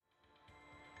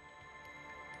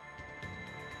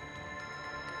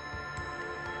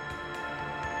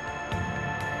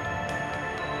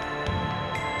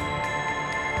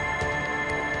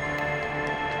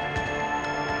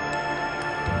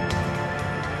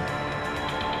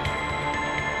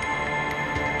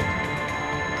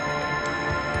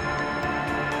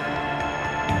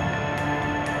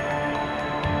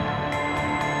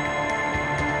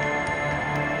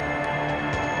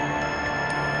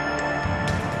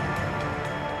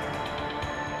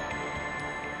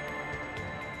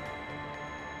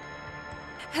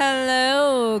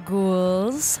Hello,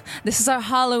 ghouls. This is our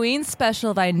Halloween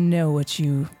special of I Know What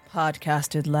You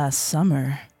podcasted last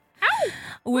summer.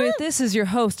 With this is your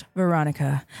host,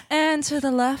 Veronica. And to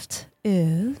the left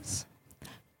is...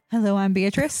 Hello, I'm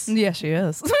Beatrice. Yes, she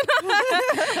is.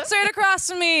 Straight across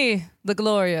from me, the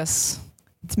glorious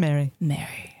It's Mary.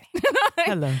 Mary.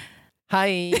 Hello.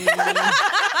 Hi.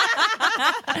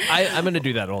 I'm going to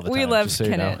do that all the time. We left just so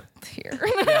you know. Kenneth here.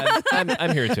 Yeah,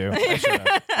 I'm here too. I should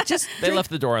have. They left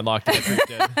the door unlocked. And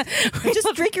I did. Just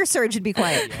drink your surge and be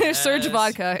quiet. Surge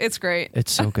vodka. It's great.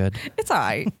 It's so good. It's all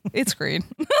right. It's green.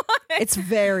 It's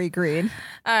very green.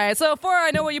 All right. So for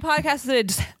I Know What You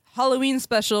podcasted Halloween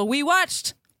special, we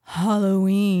watched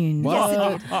Halloween.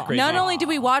 What? Crazy. Not only did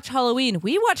we watch Halloween,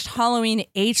 we watched Halloween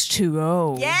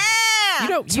H2O. Yeah. You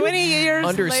know, 20 years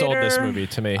undersold later, this movie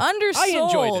to me. Undersold. I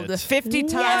enjoyed it. 50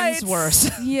 times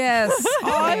worse. Yes.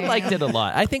 I liked it a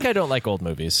lot. I think I don't like old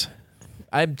movies.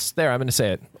 I'm going to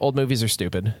say it. Old movies are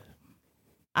stupid.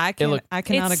 I cannot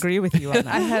It's- agree with you on I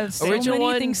that. have so Original many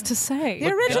one- things to say.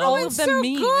 The original All one's of them so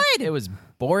mean. good. It was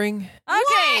boring.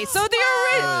 Okay, so the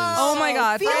original. Oh my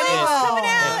God. Feelings Franny. coming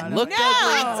out. It looked No,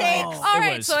 ugly. takes. All It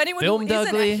right, was so anyone who filmed isn't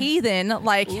ugly. a heathen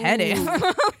like Hedden.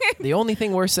 The only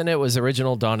thing worse than it was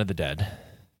original Dawn of the Dead.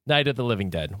 Night of the Living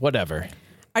Dead. Whatever.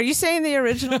 Are you saying the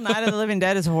original Night of the Living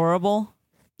Dead is horrible?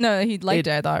 No, he liked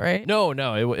it, I thought, right? No,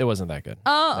 it wasn't that good.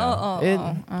 Oh.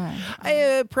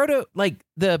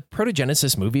 The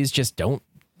Proto-Genesis movies just don't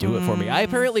do it for me. I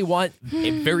apparently want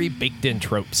very baked in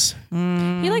tropes.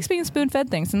 He likes being spoon-fed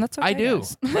things, and that's okay. I do.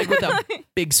 guys. Like with a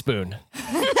big spoon.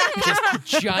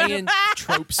 Just giant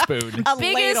trope spoon. A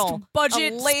Biggest ladle.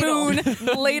 budget A ladle. spoon,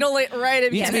 ladle it right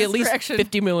in Needs to be his at least direction.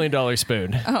 $50 million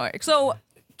spoon. All right, so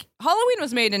Halloween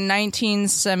was made in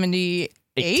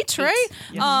 1978, right?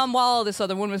 While this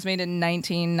other one was made in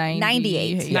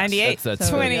 1998. 98. That's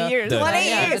 20 the- years. the- 20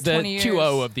 Yeah, years. The 20 years.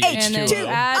 2-0 of the And then H2O. you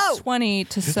add 20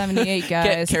 to 78,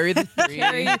 guys. Carry the 3.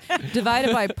 Carry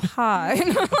divided by pi,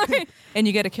 and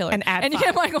you get a killer. And add you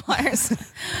get Michael Myers.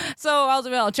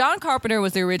 So, John Carpenter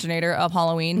was the originator of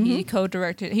Halloween. He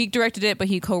directed it, but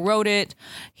he co-wrote it.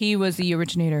 He was the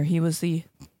originator. He was the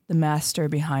master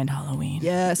behind Halloween.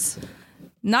 Yes.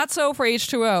 Not so for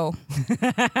H2O.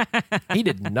 He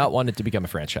did not want it to become a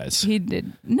franchise. He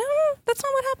did. No, that's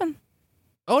not what happened.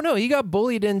 Oh, no. He got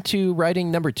bullied into writing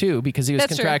number 2 because he was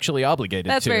That's true. contractually obligated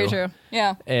That's to. very true.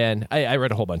 Yeah. And I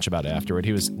read a whole bunch about it afterward.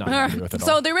 He was not happy with it all.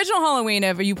 So the original Halloween,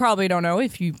 you probably don't know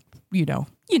if you know,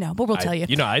 but we'll tell you.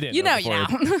 I didn't You know,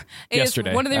 before It's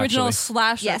yesterday, one of the original actually.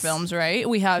 slasher Yes. films, right?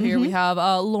 We have here, we have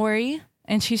Lori,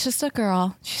 and she's just a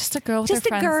girl. She's just a girl with Just her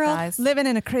a friends, girl guys. living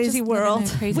in a crazy Just living world. in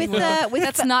a crazy with world. with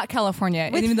That's not California,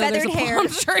 with even though there's a feathered hair. palm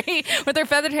tree with her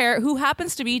feathered hair, who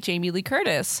happens to be Jamie Lee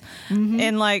Curtis,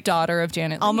 and like daughter of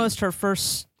Janet Leigh. almost her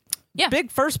first Yeah.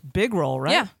 big role,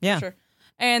 right? Yeah, sure.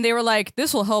 And they were like,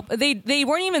 this will help. They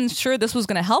weren't even sure this was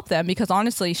going to help them because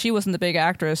honestly, she wasn't the big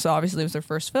actress, so obviously it was their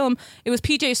first film. It was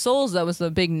PJ Souls that was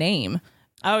the big name.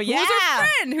 Oh Who yeah. was her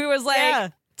friend who was like, Yeah.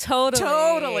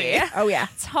 totally. Oh yeah.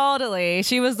 Totally.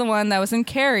 She was the one that was in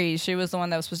Carrie. She was the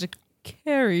one that was supposed to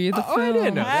carry the film. I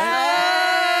didn't know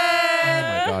that.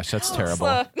 Oh my gosh, that's terrible.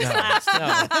 No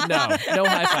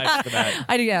high fives for that.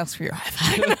 I didn't ask for your high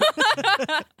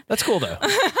five. That's cool though.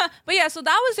 But yeah, so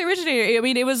that was the originator. I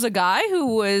mean, it was a guy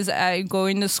who was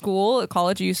going to school at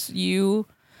College U,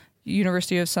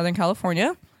 University of Southern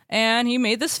California, and he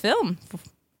made this film.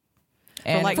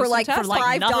 And like- it was for like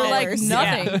fantastic. $5. For like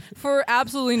nothing. For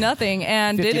absolutely nothing.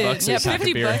 And 50 did it. bucks a pack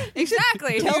of beer.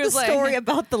 Exactly. Tell He the was like- story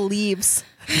about the leaves.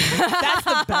 That's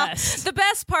the best. The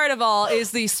best part of all is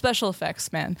the special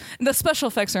effects, man. The special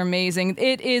effects are amazing.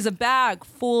 It is a bag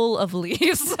full of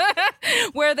leaves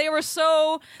where they were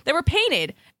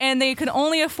painted and they could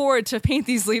only afford to paint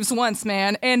these leaves once,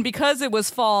 man. And because it was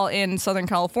fall in Southern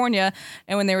California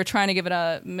and when they were trying to give it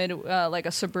a like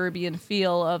a suburban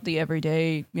feel of the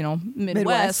everyday,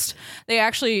 Midwest, they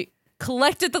actually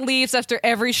collected the leaves after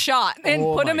every shot and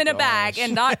Oh put them my in a bag, gosh.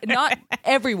 and not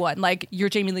everyone. Like your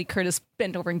Jamie Lee Curtis,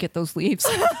 bend over and get those leaves,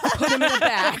 put them in a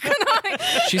bag.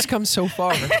 She's come so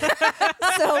far.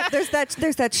 So there's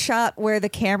that shot where the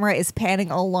camera is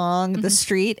panning along the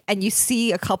street and you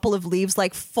see a couple of leaves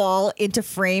like fall into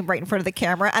frame right in front of the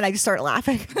camera, and I just start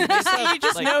laughing. You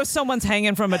just know someone's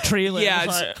hanging from a tree limb. Yeah,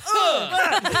 I'll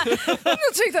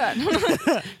take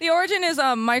that. The origin is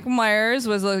Michael Myers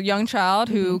was a young child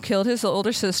who killed his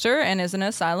older sister and is in an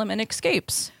asylum and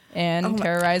escapes. and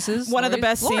terrorizes One of the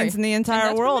best Lori. scenes in the And entire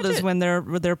that's world pretty is much it.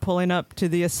 when they're pulling up to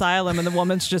the asylum and the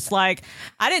woman's just like,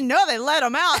 I didn't know they let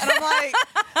them out. And I'm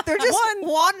like, They're just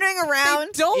wandering around.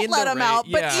 don't In let the them rain, out.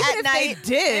 But yeah. even At if night, they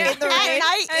did, in the at rain.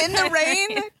 night in the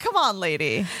rain, come on,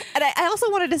 lady. And I also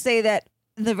wanted to say that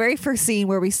the very first scene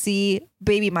where we see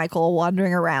baby Michael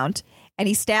wandering around and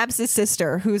he stabs his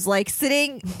sister who's like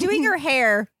sitting, doing her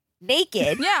hair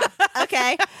naked. Yeah.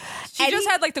 Okay. She And just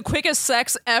he- had like the quickest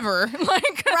sex ever.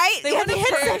 Like Right? They They had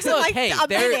sex in Look, like hey, a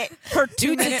they're- minute. Her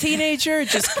Dude's a teenager.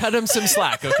 Just cut him some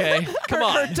slack, okay? Come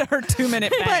on. her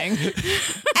 2-minute bang.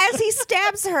 As he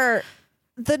stabs her,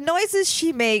 the noises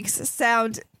she makes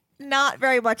sound not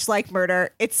very much like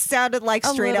murder. It sounded like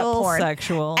straight up little porn.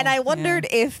 sexual. And I wondered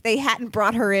if they hadn't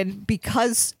brought her in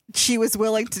because she was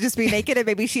willing to just be naked and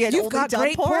maybe she had You've only got done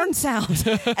great porn sound.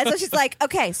 And so she's like,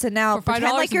 okay, so now For $5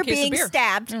 pretend like in you're a case of being beer.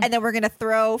 stabbed and then we're going to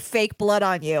throw fake blood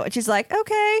on you. And she's like,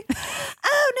 okay.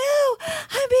 Oh no,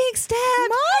 I'm being stabbed.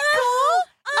 Michael!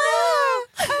 Oh,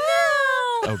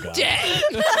 Oh god.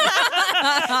 no.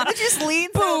 And she just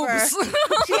leans over.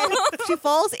 She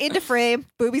falls into frame,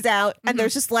 boobies out, and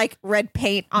there's just like red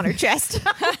paint on her chest.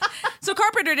 So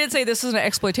Carpenter did say this is an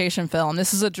exploitation film.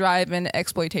 This is a drive-in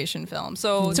exploitation film.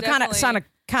 So So kind of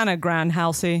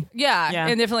grindhousey. yeah, Yeah.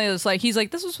 and definitely it's like he's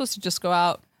like this was supposed to just go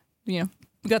out. You know,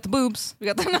 we got the boobs, we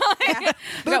got the knife,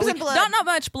 Boobs and blood. Not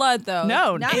much blood though.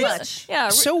 No, Not It's much. Yeah,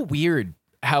 So weird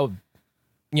how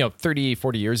 30,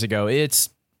 40 years ago, it's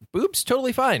boobs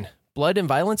totally fine. Blood and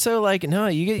violence, though, like no,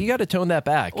 you got to tone that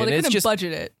back. well, and they it's couldn't just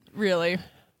budget it really.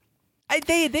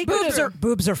 they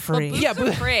boobs are free. yeah,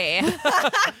 Free.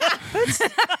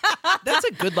 that's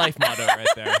a good life motto right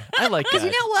there. I like that. You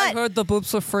know I what? heard the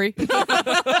boobs were free.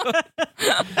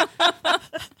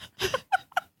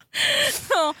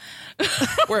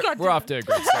 we're off to a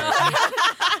great start.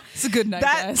 It's a good night,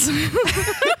 That- guys.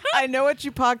 I know what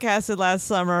you podcasted last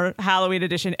summer, Halloween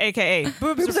edition, aka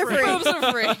boobs are free. boobs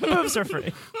are free. Boobs are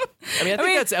free. I mean, I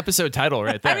think that's episode title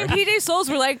right there. I mean, PJ Souls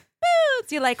were like,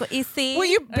 boobs. You like what you see? Well,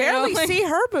 you barely like- see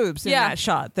her boobs in Yeah. that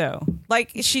shot, though.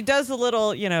 Like she does a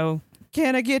little,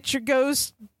 can I get your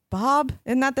ghost, Bob?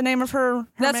 Isn't that the name of her?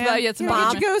 That's man? about- yeah, it's Can I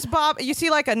Bob. get your ghost, Bob. You see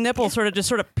like a nipple sort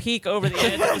of peek over the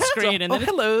edge of the screen, and then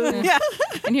hello. yeah,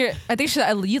 And here, I think she's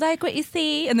like, you like what you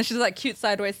see? And then she's like, cute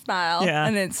sideways smile. Yeah.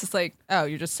 And then it's just like, oh,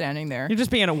 you're just standing there. you're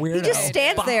just being a weirdo. He just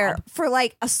stands there for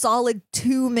like a solid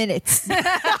 2 minutes, breathing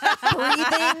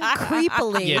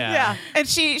creepily. Yeah. Yeah, and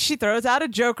she throws out a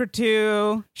joke or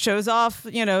two, shows off,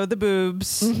 the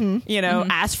boobs,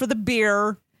 asks for the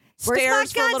beer, Where's my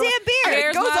stares for a little. goddamn beer? It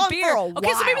There's goes my on beer. for a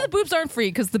Okay, so maybe while. the boobs aren't free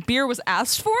because the beer was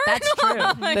asked for. That's true.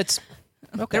 That's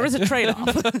There was a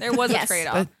trade-off. There was Yes. a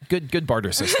trade-off. good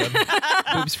barter system.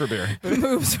 Boobs for beer.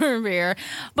 Boobs for beer.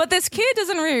 But this kid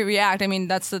doesn't really react. I mean,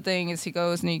 that's the thing is he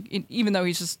goes and he, even though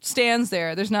he just stands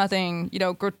there, there's nothing,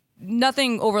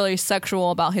 nothing overly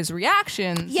sexual about his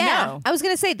reactions. Yeah, No. I was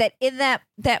gonna say that in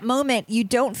that moment, you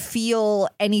don't feel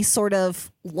any sort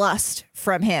of lust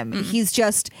from him. He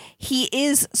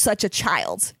is such a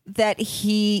child that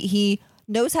he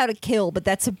knows how to kill, but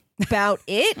that's about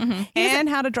it. And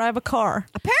how to drive a car.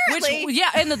 Apparently, Which, yeah,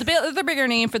 and the bigger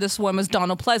name for this one was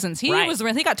Donald Pleasance. He Right.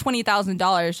 he got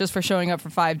 $20,000 just for showing up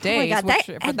for 5 days, God, which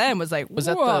that- for them was like, Was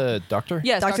that whoa. the doctor?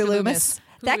 Yes, Dr. Loomis.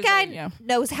 who That was guy like, yeah.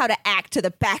 knows how to act to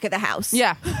the back of the house.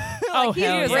 Yeah. Oh, he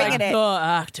hell was yeah. like Bringing it. the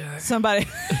actor. Somebody.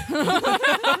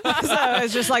 So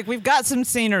it's just like, we've got some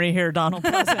scenery here, Donald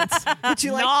Pleasance. Would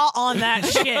you like? Gnaw on that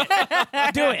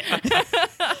shit. Do it.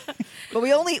 But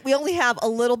we only have a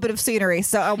little bit of scenery,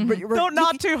 so Don't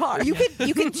not too hard. You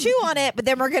can chew on it, but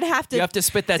then we're gonna have to. You have to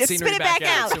spit that Just scenery spit it back back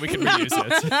out out. so we can reuse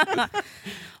it.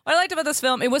 What I liked about this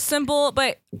film, it was simple,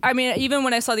 but I mean, even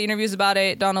when I saw the interviews about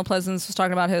it, Donald Pleasance was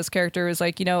talking about his character. Was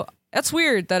like, that's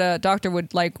weird that a doctor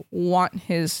would like want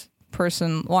his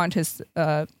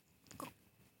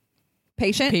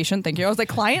patient. patient. Thank you. I was like,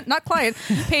 client, not client.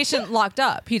 Patient locked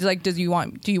up. He's like, do you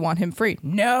want him free?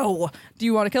 No. Do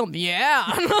you want to kill him? Yeah.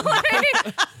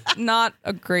 Not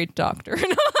a great doctor.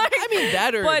 I mean,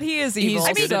 that or But he is evil,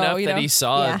 He's good so, enough you that know. he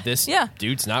saw Yeah. this Yeah.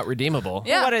 dude's not redeemable.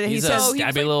 Yeah. What did he He's say? a So he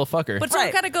was stabby like- little fucker. But so Right.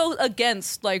 it kind of goes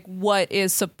against like what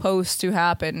is supposed to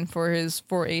happen for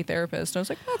a therapist. I was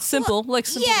like, that's simple.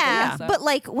 Simple Yeah, to but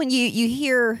like when you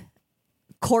hear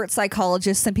court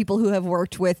psychologists and people who have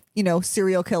worked with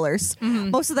serial killers,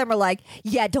 most of them are like,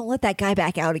 yeah, don't let that guy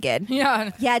back out again.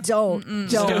 yeah. Yeah, don't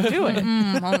Don't do it.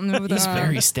 He's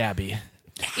very stabby.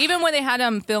 Even when they had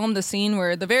him film the scene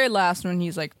where the very last one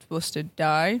he's like supposed to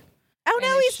die. Oh and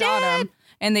no, they he's shot dead. him.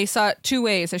 And they saw it two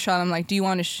ways. They shot him like, do you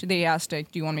want to? They asked,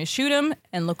 like, do you want me to shoot him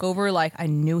and look over like I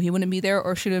knew he wouldn't be there,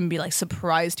 or shoot him and be like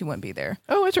surprised he wouldn't be there?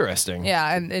 Oh, interesting.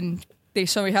 Yeah, and they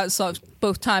show me how it saw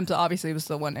both times. So obviously, it was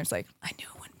the one. It's like I knew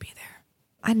it wouldn't be there.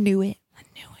 I knew it.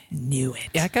 Knew it.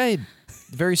 Yeah, that guy,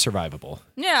 very survivable.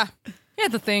 Yeah, he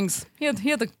had the things. He had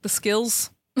the skills.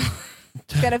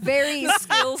 He's got a very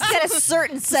Skills. he's got a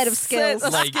certain set of skills.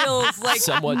 Set of skills like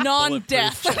Somewhat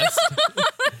non-death. bulletproof chest.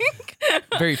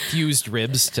 Very fused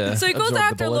ribs to So he goes absorb the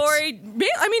after bullets. Lori.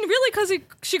 I mean, really, because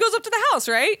she goes up to the house,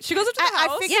 right? She goes up to the I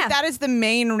house. think Yeah. that is the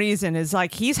main reason is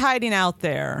like he's hiding out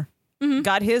there,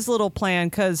 got his little plan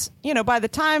because, by the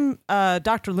time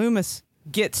Dr. Loomis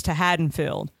gets to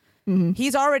Haddonfield,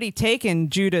 he's already taken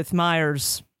Judith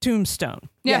Meyer's tombstone.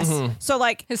 Yes. So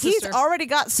like His he's sister. already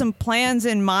got some plans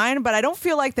in mind, but I don't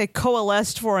feel like they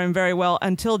coalesced for him very well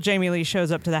until Jamie Lee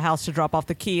shows up to the house to drop off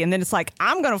the key. And then it's like,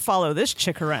 I'm going to follow this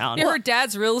chick around. Yeah, her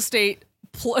dad's real estate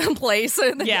place.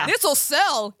 Yeah. This will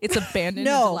sell. It's abandoned. and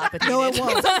No, dilapidated. no, it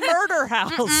won't. It's a murder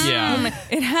house. Yeah.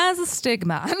 It has a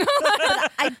stigma.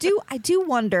 I do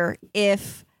wonder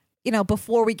if,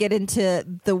 before we get into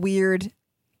the weird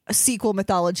sequel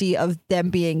mythology of them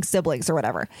being siblings or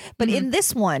whatever. But in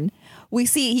this one, we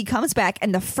see he comes back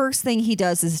and the first thing he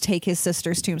does is take his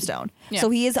sister's tombstone. Yeah.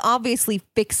 So he is obviously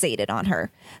fixated on her.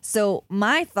 So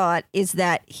my thought is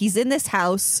that he's in this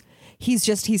house. He's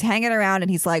hanging around and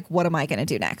he's like, what am I going to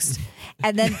do next?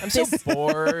 And then So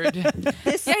bored. Yeah,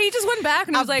 he just went back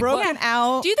and he was like, broken "What?"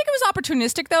 out. Do you think it was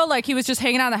opportunistic though? Like he was just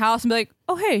hanging out in the house and be like,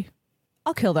 oh hey,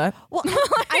 I'll kill that. Well,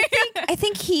 I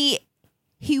think he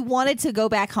wanted to go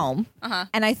back home,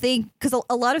 and I think because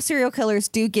a lot of serial killers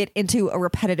do get into a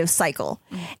repetitive cycle,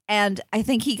 and I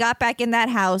think he got back in that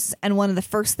house, and one of the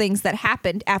first things that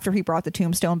happened after he brought the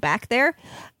tombstone back there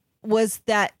was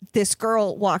that this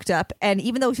girl walked up, and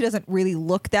even though she doesn't really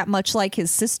look that much like his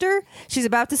sister, she's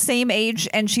about the same age,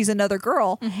 and she's another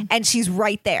girl, and she's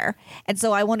right there, and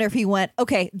so I wonder if he went,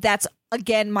 okay, that's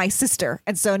again my sister,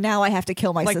 and so now I have to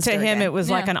kill my Like sister to him, again. it was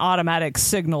like Yeah. an automatic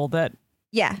signal that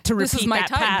yeah. to This is repeat my that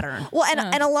type. pattern. Well,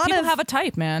 and a lot People of have a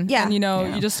type, man. Yeah. And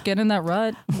you just get in that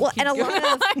rut. well, and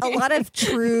a lot of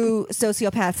true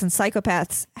sociopaths and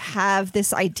psychopaths have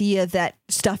this idea that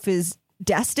stuff is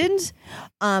destined.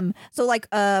 So like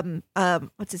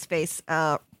what's his face?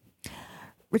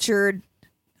 Richard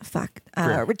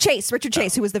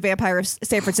Chase, who was the vampire of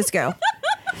San Francisco.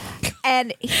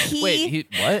 And Wait,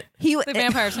 what? The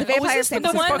vampires. The vampire of this San the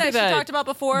Francisco. one that she talked about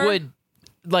before? Would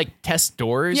test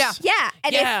doors? Yeah. Yeah,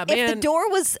 and Yeah, if the man. door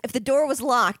was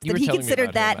locked, You then were he telling me considered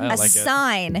about that him. I don't a like it.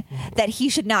 sign that he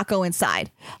should not go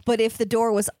inside. But if the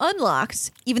door was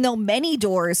unlocked, even though many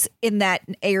doors in that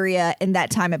area in that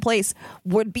time and place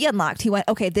would be unlocked, he went,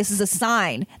 okay, this is a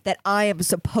sign that I am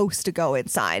supposed to go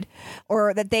inside.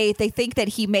 Or that they think that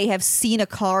he may have seen a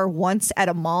car once at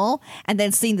a mall and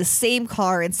then seen the same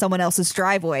car in someone else's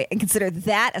driveway and considered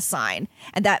that a sign,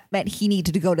 and that meant he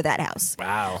needed to go to that house.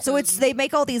 Wow. So they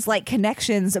make all these like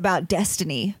connections about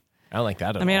destiny. I don't like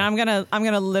that at I mean, all. I'm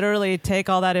gonna literally take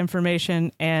all that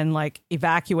information and like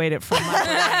evacuate it from my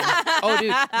brain. Oh,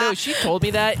 dude, no, she told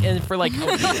me that, and for like a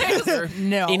week after,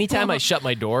 No. anytime I shut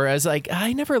my door, I was like,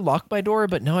 I never lock my door,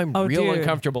 but now I'm Oh, real dude.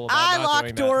 uncomfortable about I not lock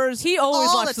doing doors. He always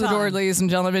All locks the the door, time. ladies and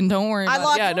gentlemen. Don't worry I about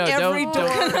lock it. Yeah, no, every don't- door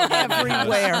don't-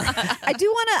 everywhere. I do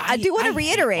want to I hate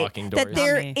reiterate locking that doors.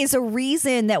 there Me. is a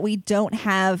reason that we don't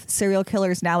have serial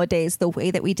killers nowadays the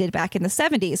way that we did back in the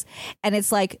 70s. And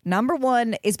it's like, number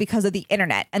one is because of the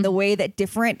internet and the way that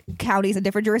different counties and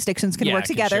different jurisdictions can Yeah, work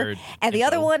can together. share And the info.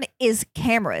 other one is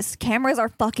cameras. Cameras are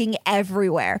fucking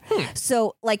everywhere.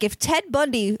 So like if Ted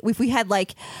Bundy, if we had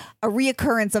like a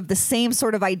reoccurrence of the same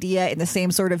sort of idea in the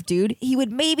same sort of dude, he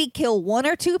would maybe kill one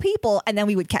or two people and then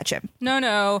we would catch him.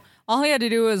 No. All he had to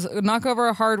do was knock over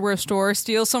a hardware store,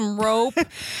 steal some rope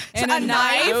and a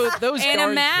knife Those and a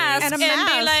darn mask, kids. and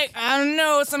be like, I don't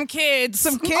know, some kids.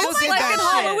 Some kids Almost did like that in shit.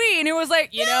 Halloween. It was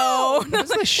like, That's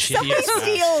the Somebody shittiest mask,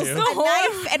 steals too. a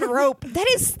knife and rope. That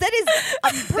is a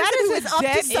person who is up to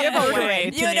dead something. giveaway.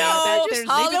 You today. know, That-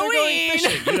 Halloween.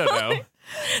 Fishing, you don't know.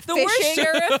 The worst Fishing.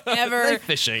 sheriff They're ever.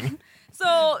 fishing.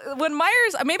 So when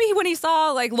Myers, maybe when he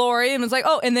saw like Lori and was like,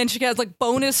 oh, and then she has like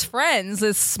bonus friends,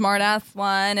 this smart ass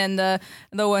one and the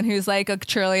one who's like a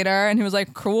cheerleader, and he was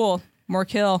like, cool, more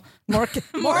kill. More kill.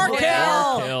 More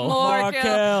More kill.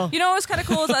 kill. You know what's kind of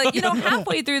cool is like,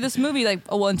 halfway through this movie, like,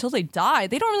 until they die,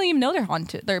 they don't really even know they're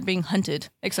haunted. They're being hunted,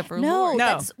 except for No, Lori. No.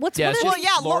 that's what's Yeah, what it's is-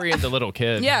 just Lori and the little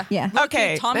kid. Yeah. Yeah.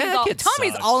 Okay. Tommy's, That all, kid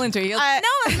Tommy's sucks. all into it. He goes, I-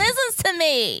 no one listens to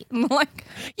me. Like,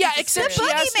 Yeah, except she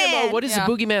asked him, boogeyman. oh, what does Yeah.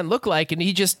 the boogeyman look like? And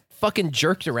he just fucking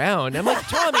jerked around. I'm like,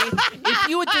 Tommy, if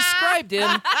you had described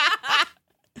him,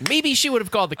 Maybe she would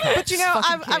have called the cops. But you know,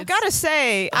 I've got to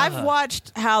say, I've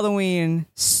watched Halloween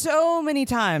so many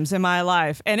times in my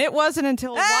life, and it wasn't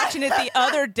until watching it the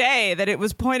other day that it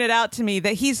was pointed out to me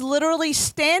that he's literally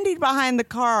standing behind the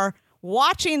car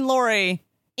watching Lori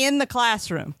in the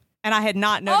classroom. And I had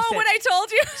not noticed Oh, it. when I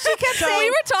told you. She kept saying, we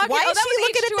were talking. "Why is that she was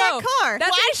looking at H2O. that car? That's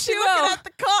Why is she H2O. looking at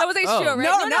the car? That was H2O, right?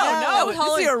 No, That was this is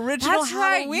Halloween. the original That's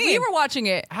right. Halloween. We were watching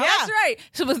it. That's right.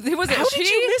 So was it How did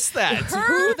you miss that?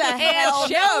 Who the hell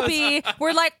and Shelby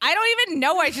were like, I don't even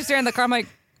know why she's there in the car. I'm like,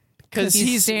 Because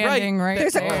he's standing right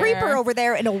There's there. a creeper over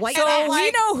there in a white So hat. we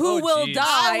know who Oh, will geez.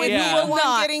 die and Yeah. who will one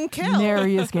not. getting killed.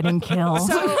 Mary is getting killed.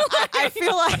 So I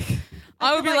feel like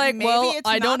I would be like, like, maybe well, it's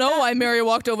I don't not know that. why Mary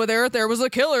walked over there. There was a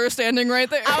killer standing right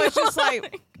there. I was just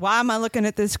like, why am I looking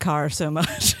at this car so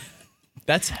much?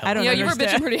 That's I don't yeah, you were bitching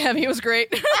understand. pretty heavy. It was great.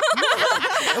 okay.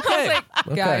 I was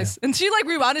like, guys. And she like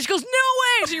rebounded. She goes, no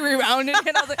way. She rebounded.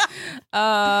 And I was like,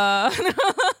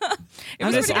 it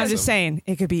was pretty I'm good. just saying,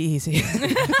 it could be easy.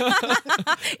 Ethan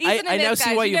and I now Nick, see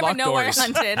guys, why you you never lock know where you're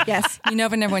doors. hunted. Yes. You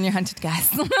never know when you're hunted, guys.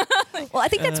 Well, I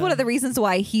think that's one of the reasons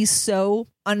why he's so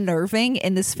unnerving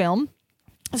in this film.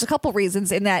 There's a couple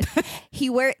reasons in that he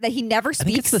never I think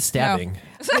speaks. it's the stabbing.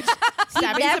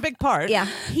 Stabbing's nev- a big part. Yeah,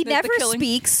 he The never killing.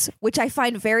 speaks, which I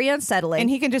find very unsettling. And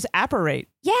he can just apparate.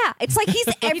 yeah, it's like he's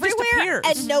everywhere appears.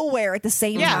 and nowhere at the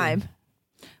same Yeah. time.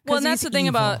 Well, and that's he's the thing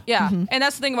evil. about and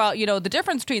that's the thing about the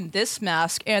difference between this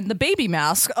mask and the baby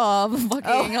mask of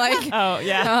fucking like Oh,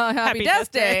 yeah. Happy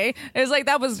Death Day. It's like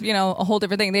that was a whole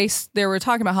different thing. They were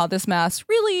talking about how this mask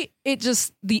really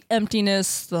the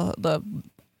emptiness, the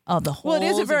holes. Well, it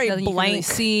is a very that you can really blank-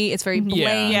 see. It's very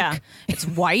blank. Yeah. It's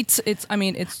white. It's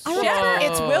Shatner.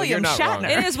 It's William you're not wrong.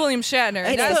 Shatner. It is William Shatner.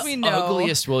 It As is. we know.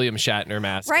 Ugliest William Shatner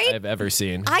mask Right? I've ever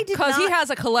seen. I did Because not. he has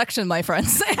a collection, my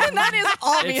friends, and that is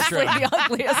obviously true. the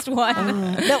ugliest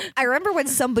one. No, I remember when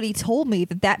somebody told me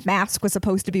that mask was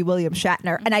supposed to be William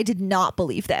Shatner, and I did not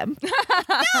believe them.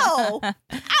 No, that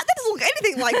doesn't look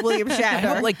anything like William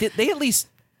Shatner. Like, did they at least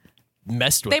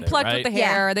messed with They it, plucked right? with the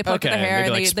hair. Yeah. They plucked with the Okay, hair, maybe,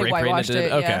 and like, they spray whitewashed painted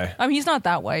it. it? Yeah. Okay. I mean, he's not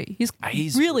that white. He's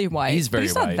really white. He's very but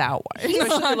he's not white. that white.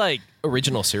 Especially like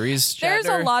original series. There's a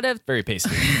Shatner, lot of- very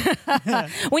pasty.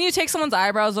 When you take someone's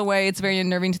eyebrows away, it's very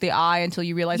unnerving to the eye until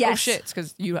you realize, oh Yes. shit, it's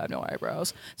because you have no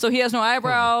eyebrows. So he has no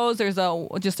eyebrows. There's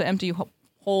just an empty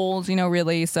holes,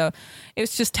 really. So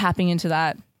it's just tapping into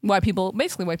that. Why people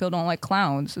don't like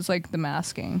clowns. It's like the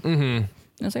masking. Mm-hmm.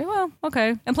 And it's like, well,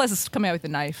 okay. And plus, it's coming out with a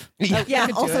knife. Yeah,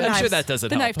 also I'm knives. sure that doesn't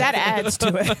The help. knife That adds to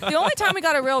it. The only time we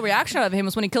got a real reaction out of him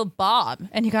was when he killed Bob,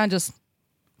 and he kind of just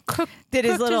Did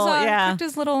his little, cooked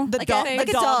his little the Like dog, a- the like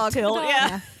a dog dog. tilt. The dog.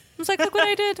 Yeah. I was like, look what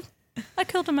I did. I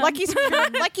killed him. Like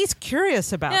he's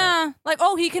curious about it. yeah, like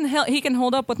he can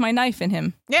hold up with my knife in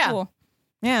him. Yeah. Cool.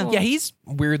 Yeah. Yeah, he's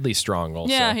weirdly strong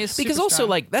also. Yeah, he's because super also strong.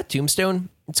 like that tombstone,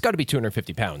 it's got to be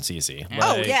 250 pounds easy. Oh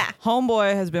Like, yeah.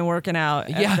 Homeboy has been working out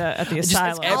at the Just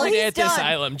asylum. All every day he's at the done.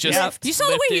 asylum, just You saw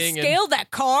the way he lifting and- scaled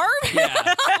that car? Yeah.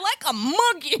 like a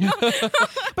monkey.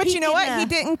 But you know can, what? He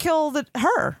didn't kill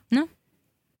her. No.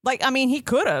 Like, I mean, he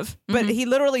could have, but he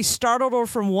literally startled her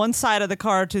from one side of the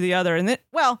car to the other. And then,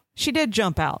 well, she did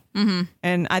jump out. Mm-hmm.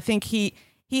 And I think he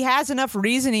has enough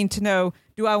reasoning to know,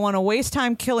 do I want to waste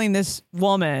time killing this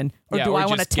woman or Yeah, do I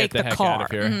want to just get take the heck car? out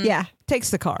of here. Yeah.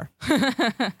 Takes the car.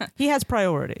 He has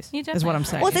priorities, He is what definitely I'm has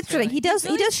saying. Well, it's interesting. He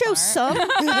does show some.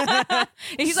 And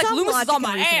he's like, Some Loomis is on my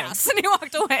logical reasoning. ass. And he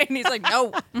walked away and he's like,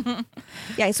 no.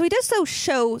 Yeah, so he does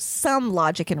show some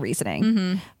logic and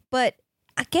reasoning, but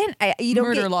again, you don't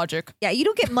Murder get. logic. Yeah, you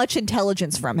don't get much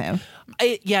intelligence from him.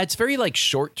 It's very like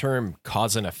short term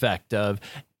cause and effect of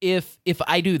if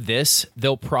I do this,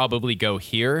 they'll probably go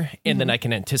here, and then I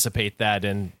can anticipate that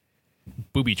and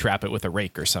booby trap it with a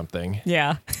rake or something.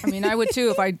 Yeah. I mean, I would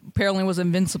too if I apparently was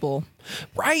invincible.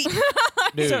 Right,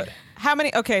 dude. So how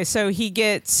many? Okay, so he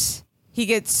gets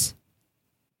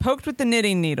poked with the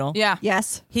knitting needle. Yeah.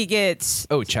 Yes. He gets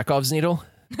Oh, Chekhov's needle.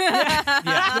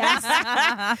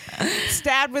 Yes.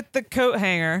 stabbed with the coat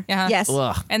hanger. Yeah. Yes.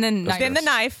 Ugh. And then Then the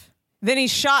knife. Then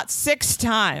he's shot 6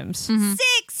 times 6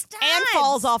 times. and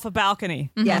falls off a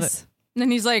balcony. Yes. And then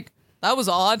he's like, that was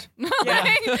odd.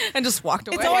 And just walked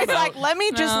away. It's always like, let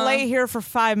me just lay here for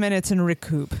 5 minutes and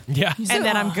recoup, Yeah, and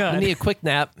then I'm I good. need a quick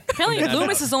nap. Apparently,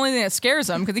 Loomis is the only thing that scares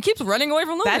him because he keeps running away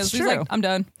from Loomis. That's He's true. like, I'm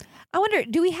done. I wonder,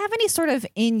 do we have any sort of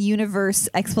in-universe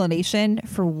explanation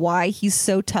for why he's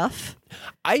so tough?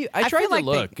 I tried feel to like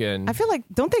look, and I feel like,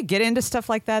 don't they get into stuff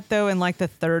like that though in like the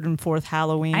 3rd and 4th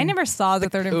Halloween? I never saw the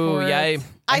third and oh fourth. yeah, I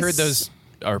I heard s- those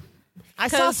are. I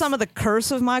saw some of the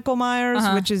Curse of Michael Myers,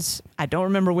 which is, I don't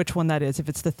remember which one that is. If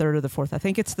it's the 3rd or the 4th, I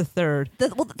think it's the 3rd.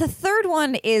 The third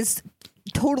one is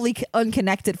totally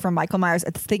unconnected from Michael Myers.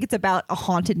 I think it's about a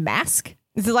haunted mask.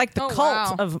 It's like the Oh,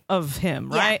 cult wow. of him,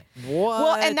 Yeah. right? What?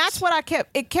 Well, and that's what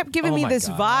it kept giving Oh me my this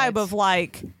God. vibe of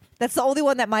like That's the only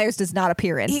one that Myers does not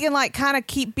appear in. he can like kind of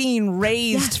keep being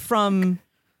raised from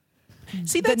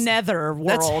See, the nether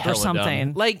that's world or hella something.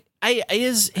 dumb. Like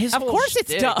his Of whole course it's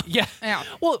shtick- dumb. Yeah. Yeah.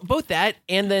 Well, both that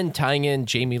and then tying in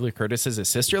Jamie Lee Curtis as his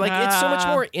sister. Like it's so much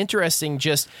more interesting.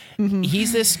 Just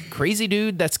he's this crazy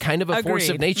dude that's kind of a force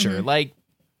of Agreed. nature. Like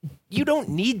you don't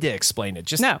need to explain it.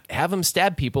 Just No. have him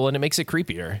stab people, and it makes it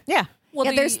creepier. Yeah. Well,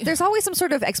 yeah, there's always some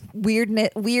sort of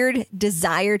weird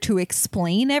desire to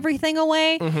explain everything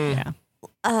away,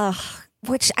 Yeah.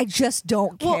 which I just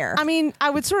don't care. Well, I mean, I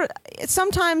would sort of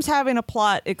sometimes having a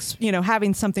plot,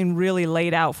 having something really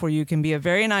laid out for you can be a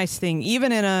very nice thing,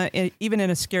 even in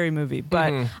a scary movie.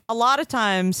 But a lot of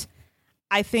times,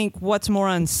 I think what's more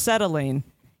unsettling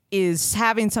is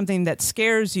having something that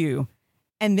scares you,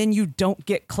 and then you don't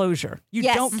get closure. You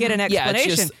Yes. don't get an Yeah,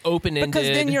 explanation. it's just open-ended. because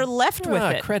then you're left with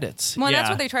it. Credits. well, yeah. that's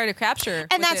what they try to capture.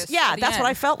 And that's that's what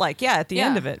I felt like. Yeah, at the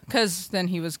end of it. Because then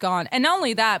he was gone. And not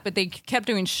only that, but they kept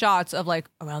doing shots of like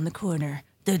around the corner,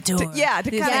 the door. to kind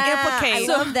of I implicate.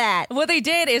 love that. What they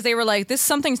did is they were like, this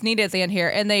something's needed at the end here.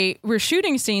 And they were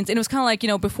shooting scenes, and it was kind of like,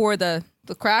 before the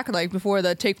crack, like before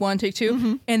the take 1, take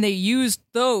 2. And they used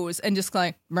those and just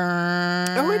like,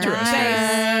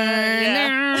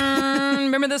 Oh,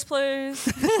 remember this place?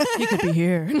 You could be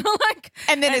here. Like,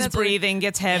 And then his that's what- breathing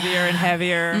gets heavier and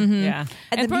heavier. Yeah.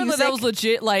 And the apparently music- that was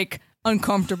legit like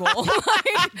uncomfortable.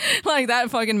 like that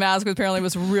fucking mask apparently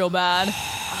was real bad.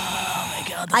 Oh my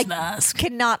god, this I mask.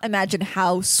 cannot imagine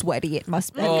how sweaty it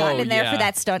must have Oh, gotten in there yeah. for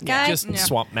that stunt guy. Just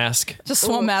swamp mask. Just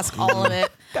swamp mask, all of it.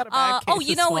 Got a bad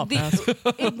case of swamp mask.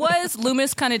 It was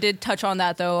Loomis kind of did touch on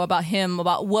that though about him,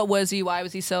 about what was he, why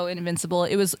was he so invincible?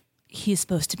 It was he's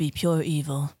supposed to be pure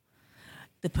evil,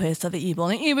 the place of the evil.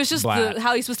 And it was just Blah.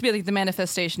 how he's supposed to be like the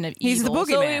manifestation of evil. He's the So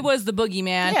boogeyman. it was the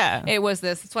boogeyman. Yeah. it was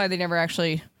this. That's why they never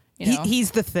actually.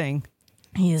 He's the thing.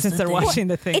 He is Since the they're thing. watching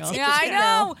the thing. It's- Yeah, I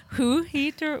know who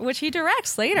which he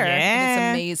directs later. And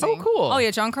Yeah. it's amazing. Oh, cool. Oh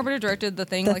yeah, John Carpenter directed the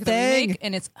thing, The like Thing. the remake,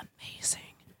 and it's amazing.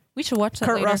 We should watch that.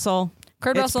 Kurt later. Russell.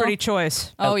 Kurt It's Russell. pretty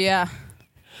choice. Oh yeah.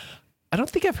 I don't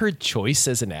think I've heard choice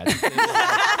as an adjective.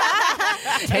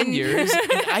 10 years.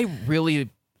 And I really.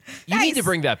 You need to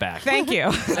bring that back. Thank you.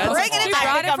 Bringing it She back.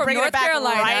 brought it I'm from bringing North it back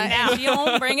Carolina, right now. and she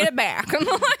don't bring it back.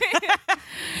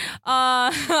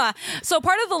 So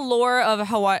part of the lore of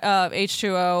Hawaii,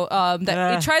 H2O,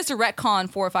 that it tries to retcon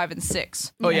 4, 5, and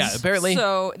 6. Oh, yeah. Apparently.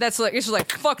 So that's like it's just like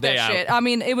fuck that They out. shit. I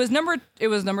mean, it was number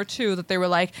 2 that they were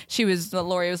like,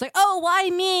 Laurie was like, oh, why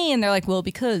me? And they're like, well,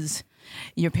 because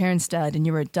your parents died and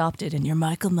you were adopted and you're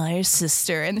Michael Myers'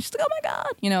 sister. And she's like, oh my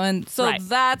god, and so Right.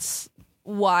 that's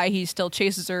why he still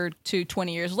chases her to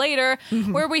 20 years later,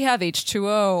 where we have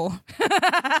H2O.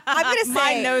 I'm gonna say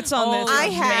My notes on this. I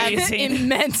are had- amazing.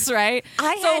 Immense, right?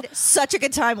 I had such a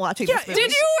good time watching this movie.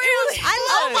 Did you really? I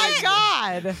love Oh it.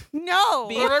 my God. No.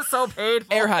 was so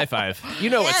painful. Air high five. You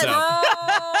know what's Yes. up.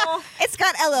 Oh. It's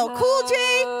got LL Cool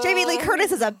J. Jamie Lee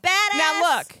Curtis is a badass.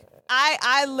 Now look,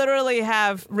 I literally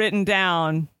have written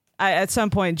down at some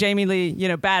point Jamie Lee,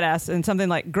 badass, and something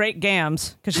like great gams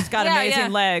because she's got Yeah, amazing yeah.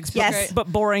 legs, but, Yes. but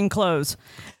boring clothes.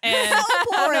 And So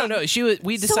boring. No.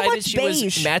 We So decided much she was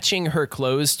beige. matching her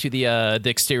clothes to the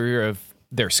exterior of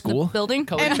their school. building?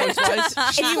 Color choice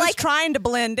wise. she was like- trying to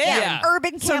blend in. Yeah.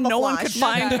 Urban So no one could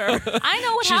camouflage. find her. I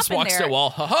know what She just happened walks there. to a wall.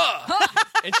 Ha ha.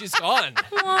 And she's gone.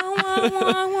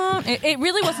 It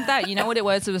really wasn't that. You know what it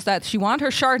was? It was that she wanted her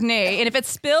Chardonnay, and if it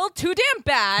spilled too damn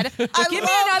bad, give me love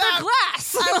another that.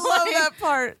 glass. I love that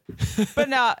part. But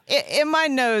no, in my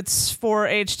notes for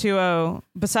H2O,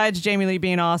 besides Jamie Lee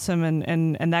being awesome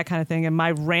and that kind of thing, and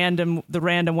the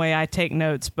random way I take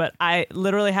notes, but I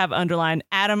literally have underlined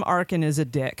Adam Arkin is a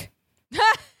dick.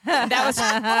 That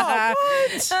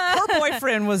was her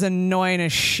boyfriend was annoying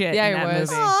as shit. Yeah, in he that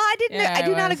was. movie. Oh, I didn't. Yeah, I it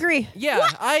do not was. agree. Yeah,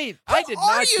 I did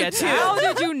not get How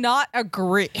that. did you not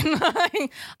agree? I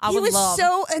He would was love.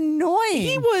 so annoying.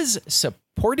 He was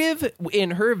supportive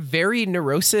in her very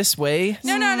neurosis way.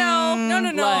 No.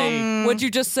 Like- What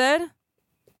you just said?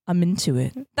 I'm into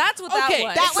it. That's what Okay,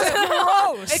 that was.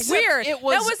 that was gross. It's weird. It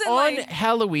was that wasn't on like,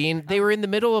 Halloween. They were in the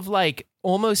middle of like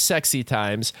almost sexy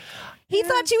times. He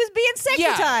thought she was being sexy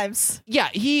Yeah. times. Yeah,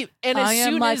 and as I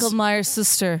am soon Michael as Myers'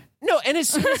 sister. no, and as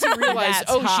soon as he realized,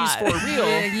 That's oh, hot. she's for real.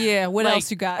 Yeah. What Like, else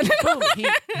you got? Boom,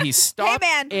 he stopped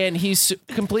man. and he's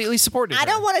completely supported. I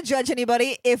don't want to judge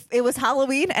anybody. If it was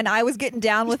Halloween and I was getting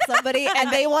down with somebody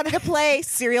and they wanted to play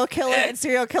serial killer and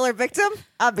serial killer victim,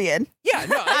 I'd be in. Yeah,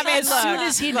 no. I mean, as soon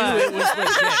as he knew it was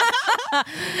legit.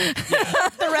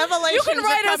 The revelations You can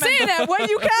write us in at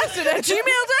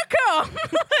whatyoukasted@gmail.com.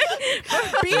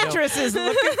 Beatrice is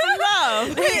looking for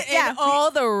love. In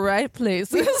all the right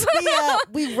places.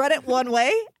 We run it one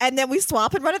way and then we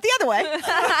swap and run it the other way.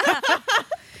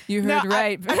 You No, heard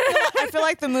right. I feel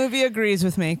like the movie agrees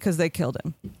with me because they killed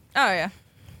him. Oh yeah.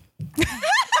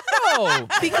 No,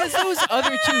 because those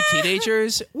other two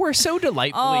teenagers were so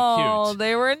delightfully Oh, cute.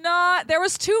 they were not. There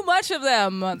was too much of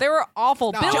them. They were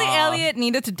awful. Billy Elliot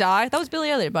needed to die. That was Billy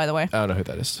Elliot, by the way. I don't know who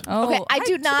that is. Oh, Okay, I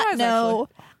do I'm not surprised, know.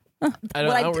 I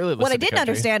don't really listen What I to didn't country.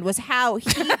 understand was how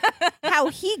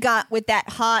he got with that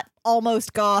hot,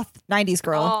 almost goth 90s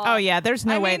girl. Oh yeah, there's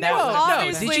no I way mean, that there was was. No,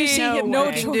 obviously did you see no him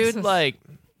way. cooking, dude? Like,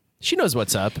 she knows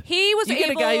what's up. He was You get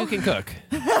a able. guy who can cook.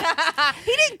 He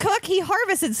didn't cook. He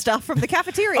harvested stuff from the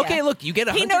cafeteria. Okay, look, you get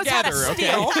a He knows how to hunter-gatherer,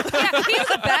 okay? steal. Yeah, he was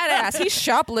a badass. He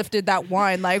shoplifted that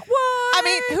wine. Like what? I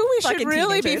mean, who we should Fucking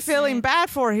really be teenagers. feeling bad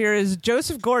for here is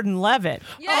Joseph Gordon-Levitt,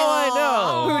 Yes. Oh, I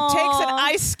know. who takes an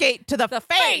ice skate to the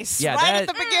face Yeah, right that- at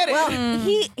the beginning. Well,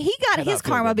 he got Cannot his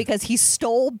feel karma good. because he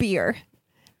stole beer.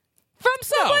 From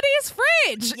somebody's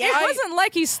fridge. Yeah, it wasn't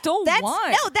like he stole That's-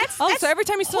 wine. no, that's- oh, that's so every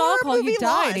time he stole horror alcohol, he movie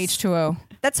died laws. H2O.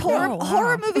 That's horror Oh, wow.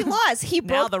 horror movie laws. He Now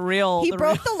broke the real- He the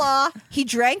broke real- the law. He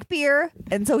drank beer,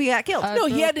 and so he got killed. No,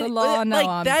 he broke had the law, now like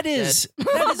I'm that is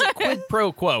a quid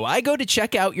pro quo. I go to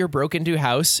check out your broken into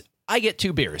house. I get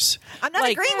 2 beers. I'm not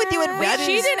like, agreeing with you. And that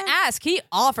She is- didn't ask. He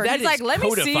offered. that He's like, is let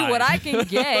me see codified. what I can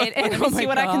get. And Let me see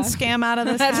what I can scam out of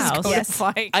this That is house. Yes.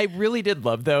 codified. I really did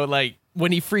love though, like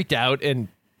when he freaked out and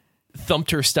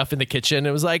thumped her stuff in the kitchen.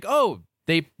 It was like, oh,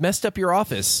 they messed up your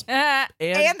office Uh,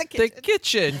 And the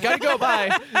kitchen. Gotta go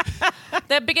by.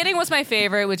 the beginning was my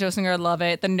favorite with Joseph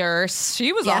Gordon-Levitt. The nurse.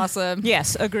 She was Yeah. awesome.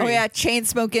 Yes, agreed. Oh yeah, chain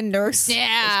smoking nurse. That's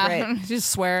Yeah. great. She's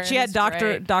swearing. She had It's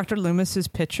great. Dr. Loomis's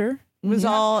picture was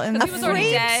all in the He was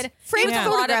already dead. Framed He was a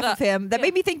lot photograph of of him that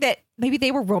made me think that maybe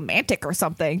they were romantic or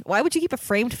something. Why would you keep a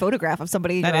framed photograph of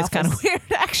somebody in That your is kind of office? weird,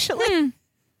 actually.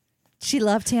 She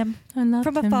loved him. I loved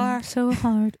from him afar. so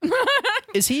hard.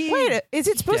 Is he? Wait, is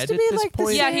it supposed dead to at be this like point?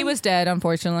 this? Yeah, he was dead,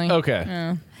 unfortunately.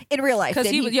 Okay. In real life. Because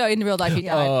did he was, yeah, in real life he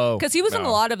died. Oh, Because he was in no.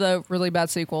 a lot of the really bad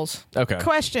sequels. Okay.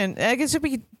 Question. I guess it'd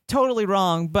be totally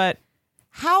wrong, but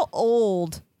how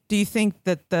old do you think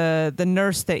that the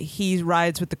nurse that he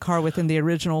rides with the car with in the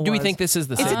original Do we was? think this is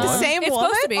the Is same it the one? same It's woman?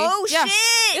 supposed to be. Oh, Yeah.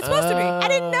 shit! It's supposed to be. I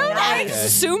didn't know that. I just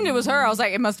assumed it was her. I was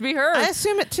like, it must be her. I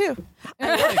assume it too.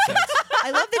 I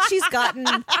love that she's gotten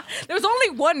There was only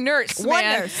one nurse. one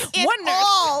man. nurse. One nurse.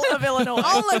 All Of Illinois.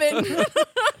 All of it.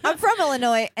 I'm from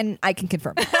Illinois, and I can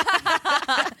confirm. The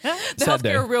Sad day.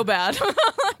 healthcare real bad.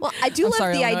 Well, I do I'm love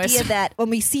sorry, the Illinois. idea that when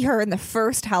we see her in the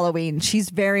first Halloween, she's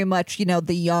very much,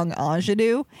 the young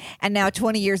ingenue. And now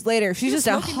 20 years later, she's just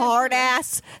a hard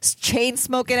ass chain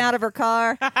smoking out of her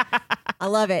car. I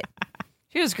love it.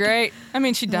 She was great. I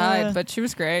mean, she died, but she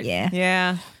was great. Yeah.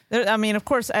 Yeah. I mean, of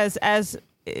course, as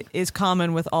is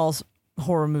common with all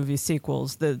horror movie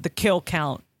sequels, the kill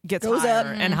count gets Goes higher up.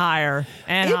 and higher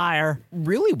and higher.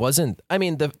 Really wasn't. I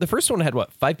mean, the first one had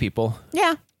what, 5 people?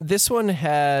 Yeah. This one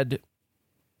had,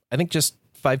 I think, just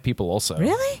 5 people also.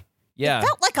 Really? Yeah.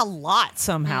 Felt like a lot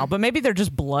somehow, but maybe they're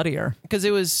just bloodier. Because it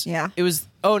was, Yeah. it was,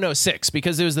 oh no, 6,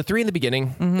 because it was the 3 in the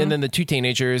beginning, and then the 2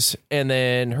 teenagers, and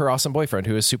then her awesome boyfriend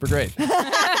who was super great.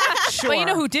 But you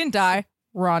know who didn't die?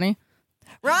 Ronnie.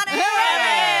 Ronnie!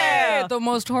 Hey, the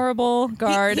most horrible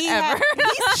guard ever.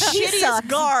 He sucks.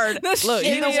 guard. Look,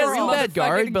 he's Shittiest a real bad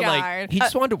guard, motherfucking but like, guard. he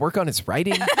just wanted to work on his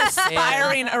writing.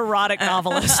 Aspiring erotic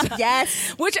novelist.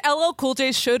 Yes. Which LL Cool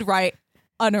J should write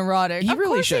an erotic. He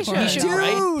really should. should. He should Dude,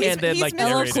 write and then he's like Mr. LL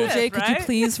narrate Cool it. J, could you right?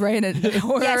 please write a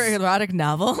horror Yes. erotic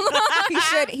novel?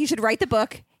 He should write the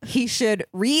book. He should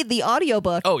read the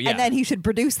audiobook. Oh, yeah. And then he should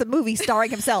produce the movie starring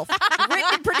himself. Written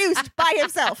and produced by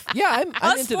himself. Yeah, I'm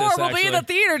Us into four this will be in the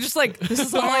actually. theater just like, this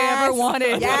is all I Yes. ever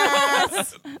wanted.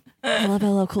 Yes. I love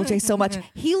LL Cool J so much.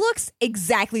 He looks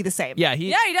exactly the same. Yeah, he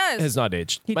Yeah, he does. has not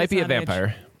aged. He Might does be a not age.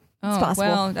 vampire. Oh, possible.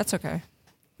 well, that's okay.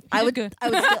 I would, good. I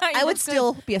would, still, I would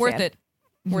still be a Worth fan. it.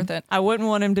 Worth it. I wouldn't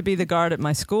want him to be the guard at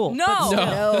my school. No.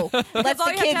 No. Let That's all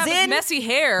the you have to kids have is in. messy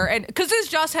hair, and because this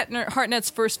is Josh Hartnett's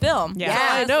first film. Yeah.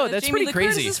 Yeah, I know, that's Jamie pretty Lee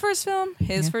crazy. Curtis's first film,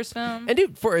 his first film. And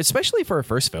dude, especially for a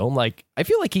first film, like I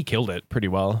feel like he killed it pretty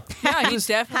well. Yeah, he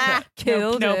definitely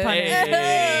killed no it. pun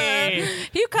intended.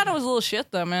 He kind of was a little shit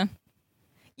though, man.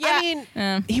 Yeah. I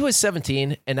mean, he was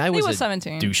 17, and I was, was a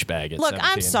 17. douchebag at Look, 17.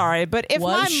 I'm sorry, but if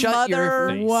my Shut your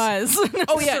mother face. Was.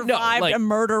 Oh yeah, no, survived like a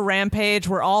murder rampage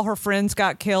where all her friends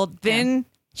got killed, then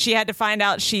she had to find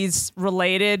out she's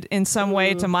related in some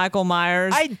way to Michael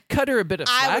Myers. I'd cut her a bit of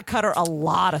slack. I would cut her a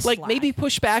lot of like slack. maybe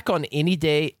push back on any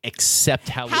day except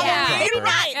Halloween. Halloween, proper. maybe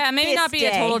not. Yeah, maybe This not be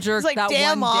a day. total jerk. It's like, that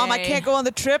damn, one Mom, I day. can't go on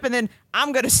the trip, and then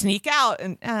I'm going to sneak out,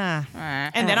 and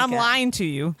then I'm Okay. lying to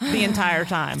you the entire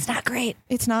time. It's not great.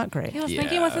 It's not great. He was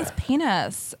thinking with his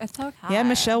penis. It's so hot. Yeah,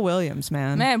 Michelle Williams,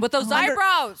 man. Man, with those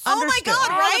eyebrows. Oh my Understood. God,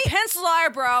 Oh, right? the pencil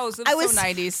eyebrows. It was, so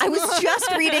 90s. I was just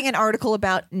reading an article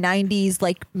about 90s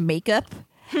like makeup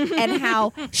and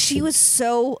how she was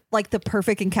so like the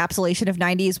perfect encapsulation of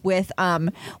 90s with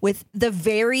the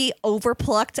very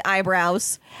overplucked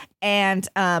eyebrows and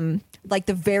like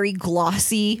the very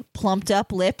glossy plumped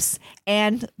up lips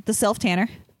and the self tanner.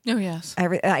 Oh, yes.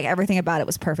 Everything about it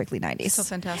was perfectly 90s. So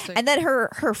fantastic. And then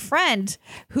her friend,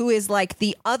 who is like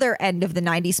the other end of the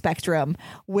 90s spectrum,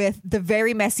 with the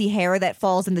very messy hair that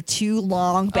falls in the two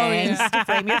long bangs to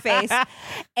frame your face,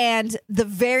 and the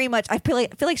very much I feel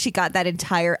like she got that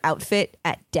entire outfit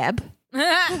at Deb. Dude,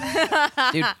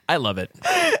 I love it.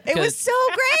 It was so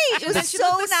great. It was And she so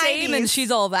looked the same, 90s. and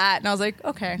she's all that. And I was like,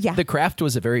 okay. Yeah. The Craft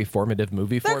was a very formative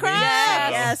movie for me.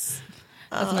 Yes.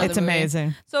 That's another It's movie.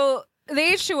 amazing. So the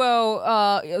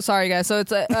H2O, sorry guys. So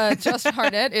it's Justin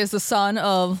Hartnett is the son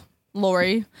of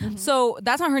Lori. So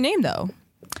that's not her name though.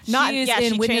 Not She is yeah,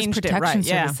 in she Witness changed it, Protection right?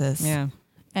 Yeah. Services. Yeah.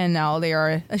 And now they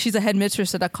are. She's a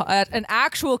headmistress at an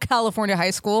actual California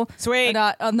high school. Sweet.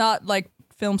 Not like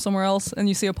filmed somewhere else, and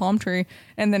you see a palm tree,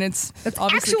 and then it's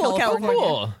obviously actual California.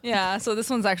 Cool. Yeah, so this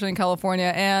one's actually in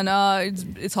California, and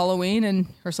it's Halloween, and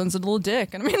her son's a little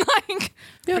dick, and I mean, like,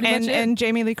 pretty much it. And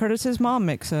Jamie Lee Curtis's mom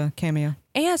makes a cameo.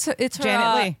 yeah, so it's her,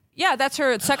 Janet Leigh. Yeah, that's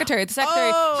her secretary. The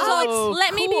secretary. Oh, she's like,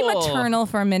 let me be cool. maternal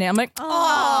for a minute. I'm like,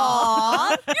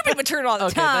 oh, you be maternal all the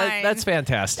Okay, time. that's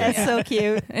fantastic. That's so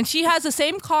cute. and she has the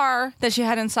same car that she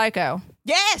had in Psycho.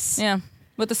 Yes. Yeah,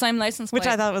 with the same license plate. Which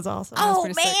I thought was awesome. Oh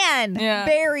pretty sick. man. Yeah.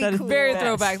 Very That is cool. Very Yes.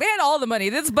 throwback. They had all the money.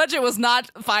 This budget was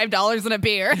not $5 in a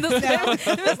beer. It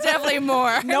was definitely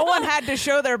more. No one had to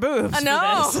show their boobs. for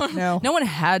No. No. No one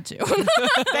had to.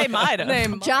 They might have. They-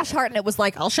 Josh Hartnett was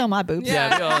like, I'll show my boobs.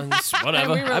 Yeah, well, it's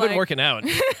whatever. And we were I've been like- working out.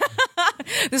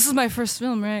 this is my first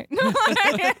film, right?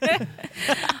 I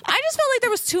just felt like there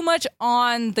was too much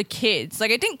on the kids.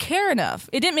 Like I didn't care enough.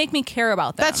 It didn't make me care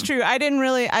about them. That's true. I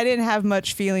didn't have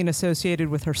much feeling associated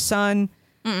with her son,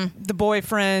 the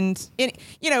boyfriend.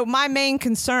 My main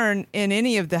concern in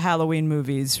any of the Halloween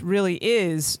movies really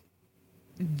is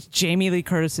Jamie Lee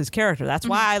Curtis's character. That's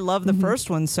why I love the first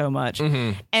one so much.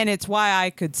 And it's why I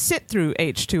could sit through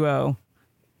H2O,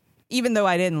 even though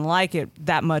I didn't like it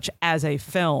that much as a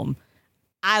film.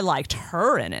 I liked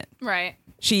her in it. Right.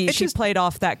 She played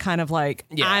off that kind of like,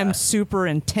 Yeah. I'm super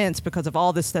intense because of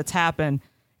all this that's happened,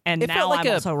 and It now felt like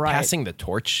I'm a also right. passing the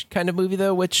torch kind of movie,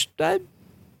 though, which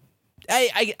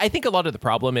I think a lot of the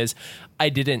problem is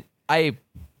I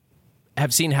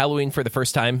have seen Halloween for the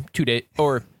first time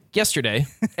yesterday,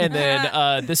 and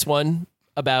then this one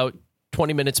about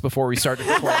 20 minutes before we started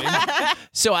recording.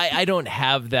 So I don't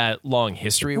have that long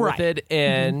history with Right. it,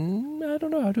 and I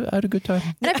don't know. I had a good time.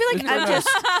 And I feel like I'm just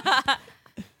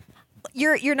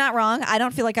you're not wrong. I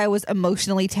don't feel like I was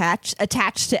emotionally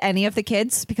attached to any of the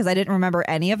kids because I didn't remember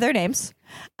any of their names.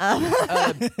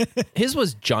 His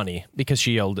was Johnny because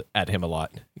she yelled at him a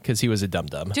lot because he was a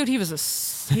dum-dum. Dude, he was so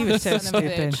son of a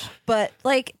stupid. But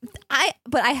like I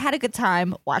had a good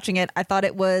time watching it. I thought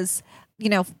it was,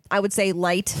 I would say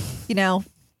light, not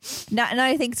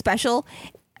anything special.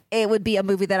 It would be a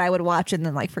movie that I would watch and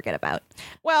then like forget about.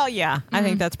 Well, yeah, I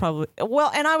think that's probably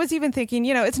and I was even thinking,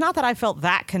 it's not that I felt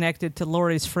that connected to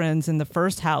Laurie's friends in the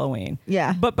first Halloween.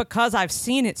 Yeah. But because I've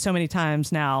seen it so many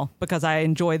times now, because I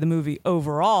enjoy the movie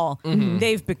overall,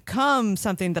 they've become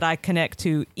something that I connect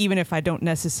to, even if I don't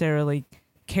necessarily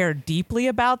care deeply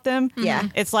about them. Yeah.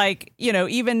 It's like,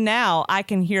 even now I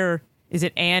can hear, is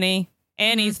it Annie?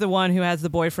 Annie's the one who has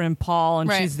the boyfriend, Paul, and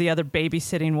Right. she's the other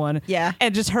babysitting one. Yeah.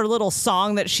 And just her little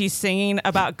song that she's singing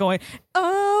about going,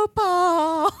 oh,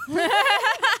 Paul. Oh,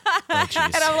 jeez.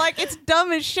 And I'm like, it's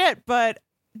dumb as shit, but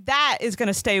that is going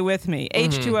to stay with me.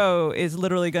 H2O is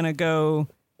literally going to go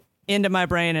into my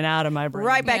brain and out of my brain.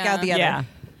 Right back Yeah. out the other. Yeah.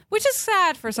 Which is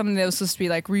sad for something that was supposed to be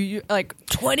like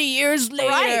 20 years later.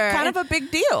 Right. Kind of a big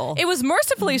deal. It was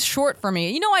mercifully short for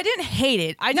me. I didn't hate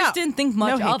it. I just No. didn't think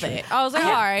much No of hatred. it. I was like,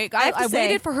 all right. I have to I say-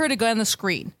 waited for her to go on the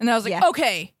screen. And I was like, Yeah.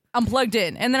 okay, I'm plugged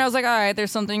in. And then I was like, all right,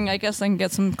 there's something. I guess I can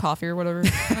get some coffee or whatever.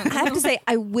 I have to say,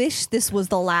 I wish this was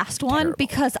the last one Terrible.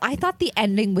 because I thought the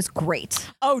ending was great.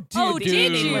 Oh, dude, Oh, the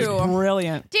did ending you? was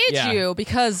brilliant. Did Yeah. you?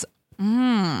 Because We're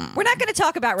not going to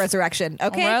talk about Resurrection,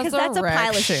 okay? Because that's a pile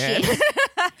of Resurrection.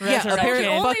 shit. apparently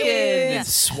fucking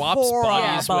swaps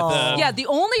bodies with a yeah, the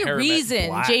only Paramount reason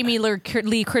Black. Jamie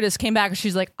Lee Curtis came back,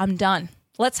 she's like, I'm done.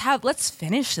 Let's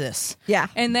finish this. Yeah.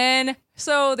 And then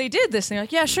so they did this. And they're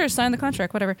like, yeah, sure, sign the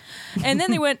contract, whatever. And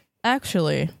then they went,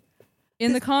 actually,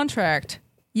 in the contract,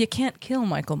 you can't kill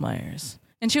Michael Myers.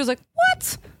 And she was like,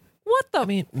 what? What the? I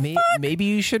mean, maybe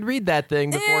you should read that thing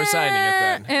before signing it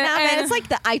then. Nah, man, it's like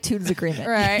the iTunes agreement.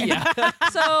 right.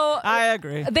 So I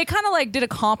agree. they kind of like did a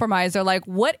compromise. They're like,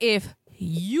 what if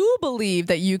you believe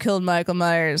that you killed Michael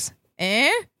Myers?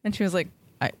 And she was like,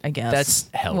 I guess That's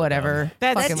hella whatever.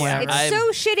 That's- Fucking yeah. whatever. It's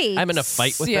so shitty. I'm in a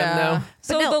fight with them now.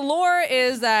 So But no. the lore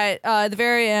is that at the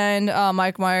very end,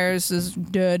 Mike Myers is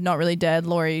dead, not really dead.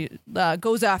 Laurie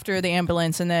goes after the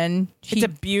ambulance, and then It's a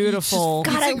beautiful.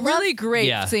 God, it's I a love- really great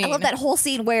Yeah. scene. I love that whole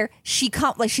scene where she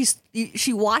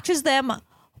she watches them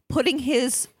putting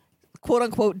his quote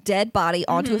unquote dead body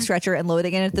onto a stretcher and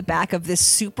loading it at the back of this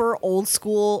super old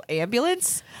school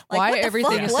ambulance. Like, Why what the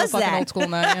everything fuck is so was fucking that? old school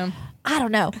now? Yeah. I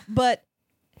don't know, but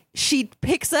she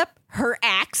picks up her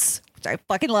axe, which I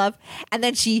fucking love, and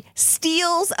then she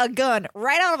steals a gun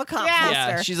right out of a cop holster.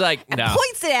 Yeah, she's like, and no.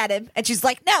 points it at him, and she's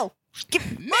like, "No, give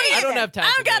money." I don't have time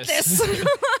for got this.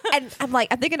 And I'm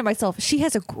thinking to myself, she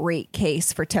has a great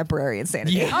case for temporary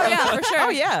insanity. Yeah. Oh yeah, for sure. Oh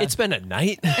yeah. It's been a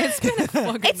night. It's been a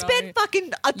fucking It's been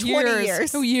fucking 20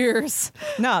 years. Years.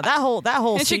 No, that whole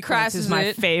And she sequence crashes is my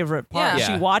it. favorite part.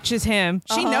 Yeah. She watches him.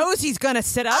 She knows he's gonna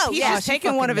sit up. Oh, He's yeah, just she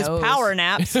taking one of his fucking knows. power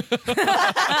naps,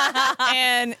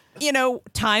 and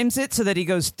times it so that he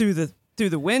goes through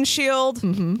the windshield,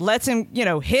 lets him,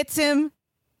 hits him,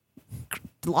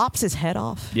 lops his head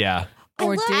off. Yeah.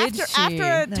 Or love did she?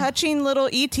 After a touching little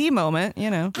ET moment,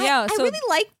 Yeah, I so- really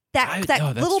like that No,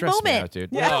 that little stressed me moment. out, dude.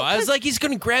 Yeah. No, I was like, he's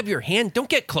going to grab your hand. Don't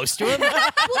get close to him.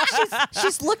 Well,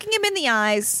 she's looking him in the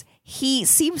eyes. He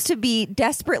seems to be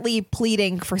desperately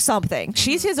pleading for something.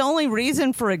 she's his only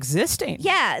reason for existing.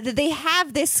 Yeah, they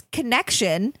have this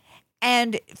connection,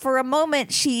 and for a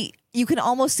moment, you can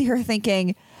almost see her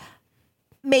thinking,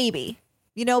 maybe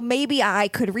I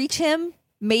could reach him.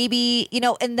 Maybe,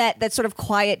 and that sort of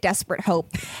quiet, desperate hope.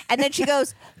 And then she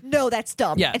goes, no, that's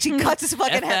dumb. Yeah. And she cuts his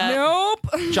fucking F head. that.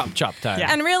 Nope. Chop, chop time.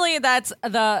 Yeah. And really, that's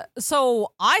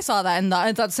so I saw that and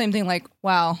I thought the same thing, like,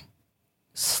 wow,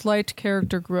 slight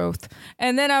character growth.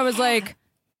 And then I was like,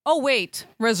 oh, wait,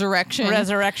 resurrection.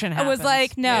 Resurrection I happens. was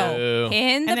like, no. Ew.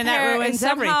 In the And then that ruins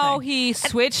somehow everything. he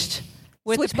switched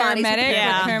with Switch the bodies with the paramedic.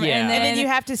 Yeah. with the Yeah. And and then you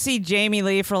have to see Jamie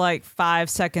Lee for like 5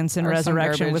 seconds in Or some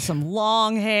Resurrection garbage. with some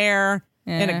long hair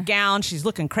in Yeah. a gown. She's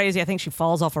looking crazy. I think she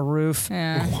falls off a roof.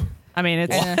 Yeah. I mean,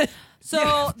 it's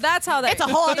So that's how that. it's a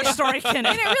whole other story. And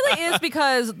it really is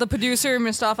because the producer,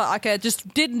 Mustafa Akka,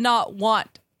 just did not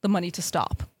want the money to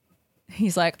stop.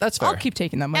 He's like, That's I'll fair. keep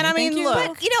taking that money. And I mean, Thank you. look,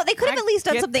 But they could have I at least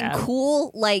done get something that.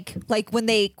 cool, like when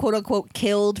they quote unquote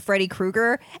killed Freddy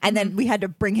Krueger, and then we had to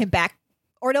bring him back.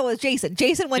 Or no, it was Jason.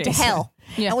 Jason went to Jason. hell,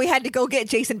 Yeah. and we had to go get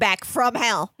Jason back from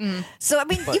hell. So I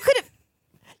mean, you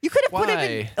could have put him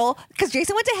in because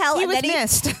Jason went to hell, He and was then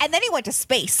missed. and then he went to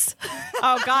space.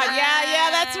 oh god, yeah,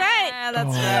 that's right. Yeah, that's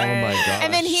Oh, right. my God.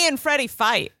 And then he and Freddy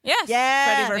fight. Yes.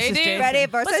 Yeah, Freddy versus They do. Jason. Freddy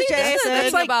But versus see, this is the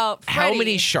Jason. thing about How Freddy.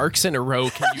 many sharks in a row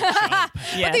can you jump?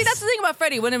 Yes. See, that's the thing about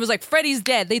Freddy. When it was like Freddy's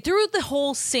dead, they threw the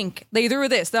whole sink. They threw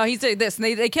this. Now he's doing this, and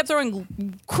they kept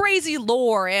throwing crazy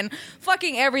lore and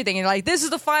fucking everything. And like, this is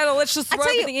the final. Let's just throw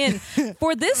tell you- everything in.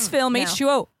 For this film, No.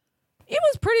 H2O, it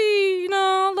was pretty,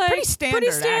 like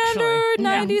Pretty standard, actually.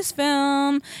 90s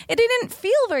film. It didn't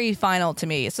feel very final to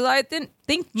me, so I didn't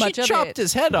think much She of chopped it.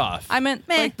 his head off. I meant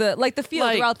like the feel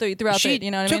throughout she it.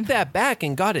 You know what I took mean? that back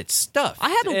and got it stuffed. I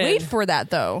had to wait And for that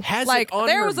though. has it like on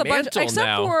there her was a bunch, mantle except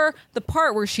now. for the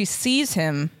part where she sees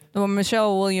him. When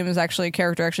Michelle Williams, actually a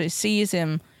character, actually sees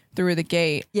him through the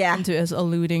gate. Yeah. into as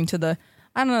alluding to the.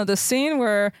 I don't know, the scene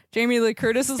where Jamie Lee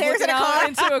Curtis is Stares looking at a out car.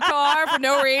 into a car for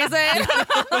no reason.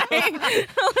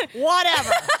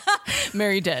 Whatever.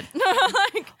 Mary dead.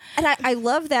 And I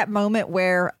love that moment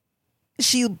where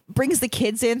she brings the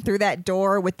kids in through that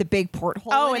door with the big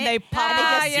porthole. Oh, in and it, they pop.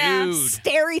 Ah, just yeah. Dude.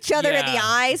 stare each other in the Yeah,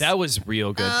 eyes. That was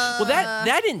real good. Well,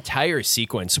 that entire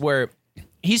sequence where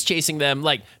he's chasing them,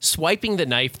 like swiping the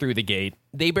knife through the gate.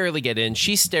 They barely get in.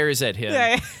 She stares at him.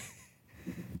 Yeah.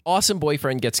 Awesome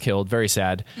boyfriend gets killed. Very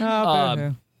sad. Oh,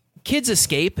 boo-hoo. Kids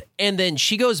escape, and then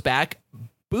she goes back,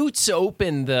 boots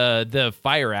open the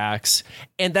fire axe,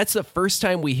 and that's the first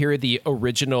time we hear the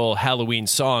original Halloween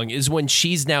song is when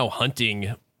she's now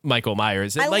hunting Michael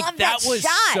Myers. And I love that was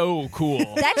shot. so cool.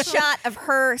 That shot of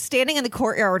her standing in the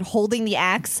courtyard holding the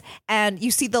axe, and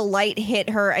you see the light hit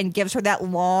her and gives her that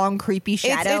long, creepy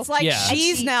shadow. It's like Yeah.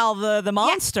 she's she- now the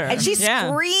monster. And she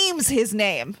screams his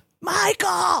name,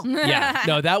 Michael. Yeah,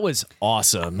 no, that was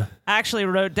awesome. I actually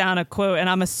wrote down a quote, and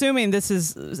I'm assuming this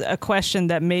is a question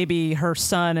that maybe her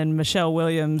son and Michelle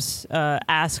Williams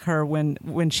ask her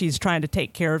when she's trying to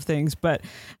take care of things. But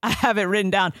I have it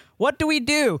written down. What do we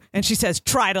do? And she says,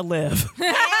 "Try to live."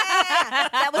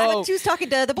 That was when she was talking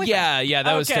to the boyfriend. Yeah,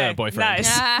 that was Okay, the boyfriend.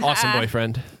 nice. Awesome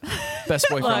boyfriend. Best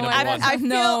boyfriend Look, ever won.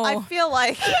 I feel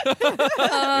like you're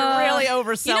really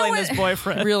overselling You know what? this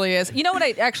boyfriend. It really is. You know what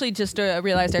I actually just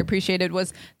realized I appreciated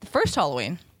was the first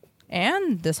Halloween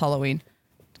and this Halloween.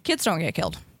 Kids don't get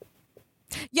killed.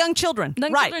 Young children,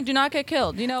 Young right? children do not get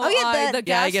killed. You know, Oh, yeah, the Yeah,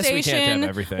 gas I guess we can't have station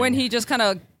everything. when he just kind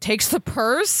of takes the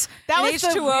purse. That and was the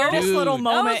H2O. weirdest little Dude.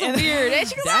 moment. That was weird. And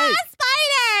she goes, That-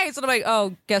 Spidey! So I'm like,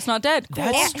 oh, guess not dead. Cool.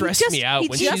 That He stressed just- me out he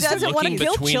when just she's doesn't wanna looking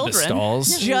kill between children. the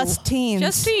stalls. Just teens,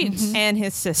 Just teens. and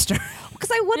his sister. Because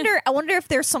I wonder if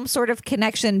there's some sort of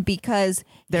connection because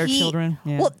They're children,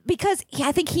 yeah. Well, because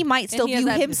I think he might still he has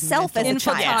view that himself as a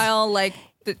child. infantile, like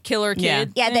the killer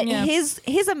kid. Yeah, that And, his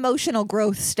emotional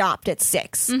growth stopped at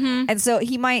 6, and so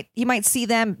he might see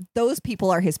them. Those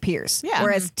people are his peers, Yeah.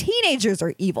 whereas teenagers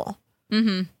are evil.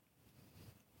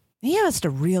 He must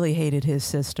have really hated his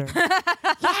sister.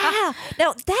 Yeah.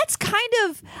 Now that's kind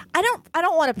of I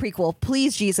don't want a prequel.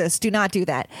 Please, Jesus, do not do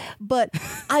that. But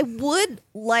I would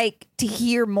like to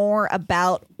hear more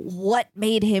about what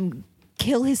made him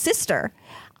kill his sister.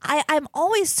 I'm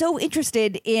always so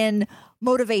interested in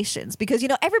motivations because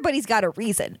everybody's got a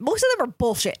reason. Most of them are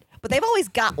bullshit, but they've always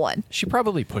got one. She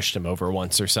probably pushed him over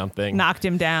once or something. Knocked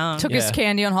him down. Took his Yeah.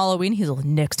 candy on Halloween. He's like,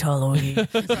 next Halloween.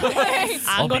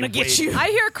 I'm be gonna get waiting. you. I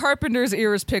hear Carpenter's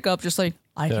ears pick up just like,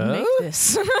 I can make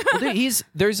this. Well, dude,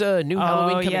 there's a new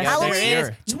Halloween coming yes, out there next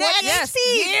is. year. Next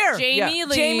year. Jamie Yeah.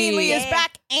 Lee. Jamie Lee is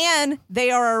back, and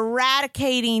they are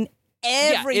eradicating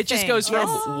everything. Yeah, it just goes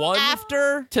from one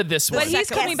after. to this But one. he's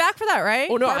coming back for that, right?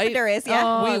 Oh no, Carpenter is, yeah.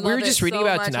 Oh, I we were love just it reading so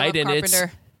about much. I tonight, love and it's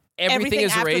Carpenter. everything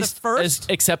is after the erased first?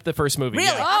 except the first movie. Really?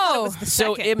 Yeah. I thought it was Oh. the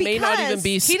So second. it may not even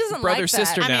be Because he doesn't brother like that.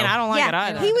 sister I now. mean, I don't like it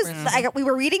either. He was. We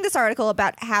were reading this article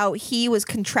about how he was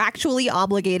contractually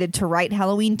obligated to write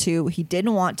Halloween 2. He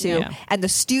didn't want to, Yeah. and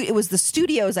it was the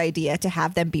studio's idea to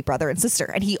have them be brother and sister,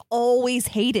 and he always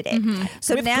hated it.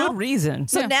 So With now, good reason.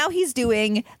 So Yeah. now he's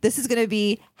doing. This is going to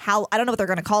be how I don't know what they're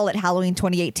going to call it, Halloween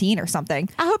 2018 or something.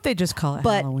 I hope they just call it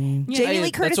But Halloween. Jamie Yeah, Lee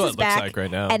that's Curtis what is it looks back like right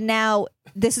now. and now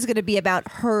this is going to be about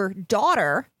her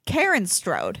daughter, Karen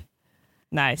Strode.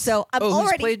 Nice. So I'm Oh, who's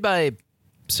already. played by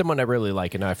someone I really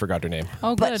like, and I forgot her name.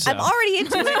 Oh, but good. I'm already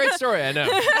into It's a it. great story, I know.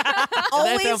 And I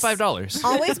Always, found $5.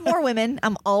 always more women.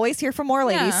 I'm always here for more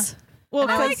ladies. Yeah. well,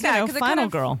 I like because that 'cause it Final kind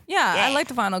of- Girl. Yeah, I like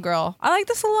the Final Girl. I like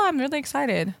this a lot. I'm really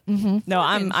excited. No,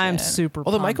 I'm shit. super.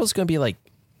 Although pumped. Michael's going to be like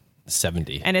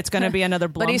 70. and it's going to be another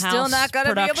Blumhouse But he's still not going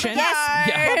to be able to production. die.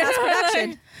 Yeah. That's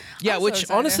production. Yeah, I'm so which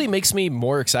excited. honestly makes me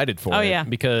more excited for Oh, it. yeah.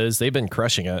 Because they've been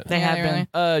crushing it. They Yeah, have they been.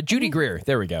 really- Judy Greer.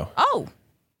 There we go. Oh,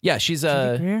 Yeah, she's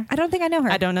Greer? I don't think I know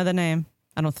her. I don't know the name.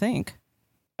 I don't think.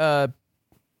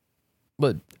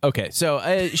 But okay,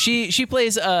 so she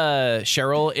plays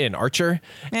Cheryl in Archer,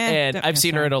 and don't I've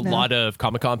seen her in a No. lot of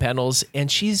Comic-Con panels,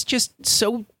 and she's just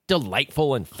so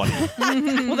delightful and funny.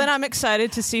 Well, then I'm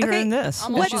excited to see her Okay. in this.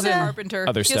 I'm What's all the- about Carpenter.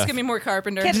 Other Just stuff. give me more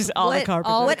Carpenter. Can- Just all the what, Carpenter.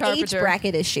 all the What age Carpenter.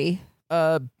 bracket is she?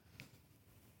 A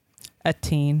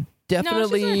teen.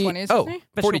 Definitely. in her 20s, oh, isn't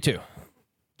she? 42.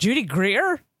 Judy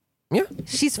Greer? Yeah,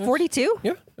 She's 42.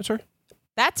 yeah, that's her.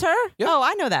 That's her? Yeah. Oh,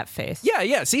 I know that face. Yeah,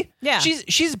 yeah. See, Yeah.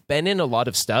 she's been in a lot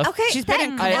of stuff. Okay, She's been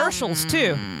in that- commercials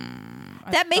too.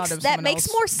 That makes thought it was that someone makes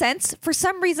else. more sense. For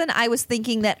some reason, I was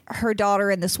thinking that her daughter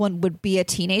in this one would be a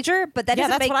teenager, but that Yeah,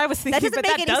 doesn't that's make what I was thinking, that doesn't but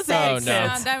make that any doesn't sense. make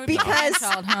Yeah, sense. that would be Because- my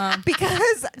child, huh?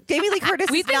 Because Jamie Lee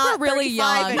Curtis We is think not we're really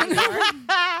 35 young.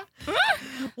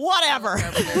 anymore.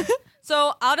 Whatever.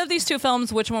 So, out of these two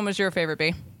films, which one was your favorite,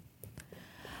 B?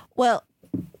 Well,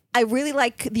 I really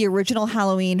like the original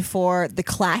Halloween for the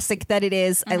classic that it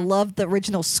is. I love the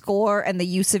original score, and the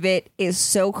use of it is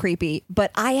so creepy.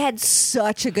 But I had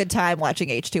such a good time watching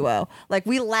H2O. Like,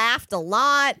 we laughed a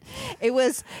lot. It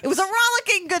was a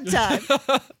rollicking good time.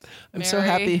 I'm so Mary.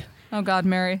 happy. Oh God,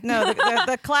 Mary. No,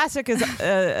 the classic is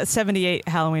 78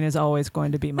 Halloween is always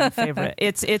going to be my favorite.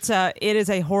 It is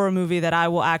a horror movie that I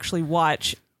will actually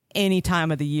watch any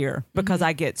time of the year because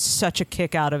I get such a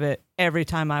kick out of it every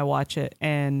time I watch it.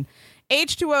 And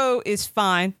H2O is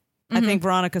fine. I think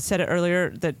Veronica said it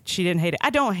earlier that she didn't hate it. I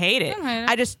don't hate it. hate it.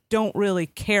 I just don't really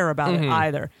care about it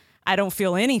either. I don't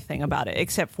feel anything about it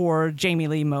except for Jamie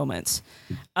Lee moments.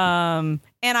 And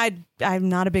I'm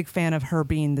not a big fan of her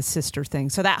being the sister thing.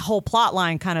 So that whole plot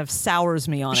line kind of sours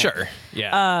me on it. Sure.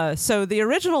 Yeah. So the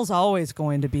original's always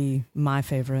going to be my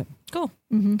favorite. Cool.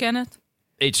 Kenneth?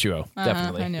 H2O.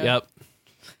 Definitely. I know. Yep.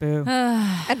 Boo.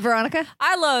 And Veronica?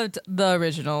 I loved the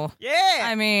original. Yeah.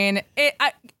 I mean,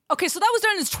 okay, so that was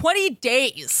done in 20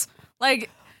 days. Like,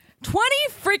 20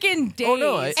 freaking days. Oh,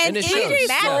 no, and it shows, PJ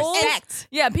yeah. Souls,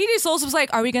 yeah, PJ Souls was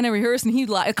like, "Are we going to rehearse?"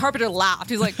 And Carpenter laughed.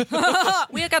 He's like,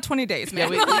 "We got 20 days, man.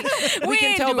 We can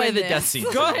ain't tell by doing the this." death scene.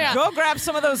 Go grab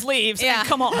some of those leaves Yeah. and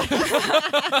come on.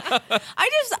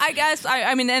 I guess,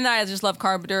 I mean, and I just love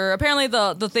Carpenter. Apparently,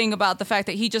 the thing about the fact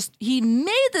that he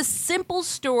made this simple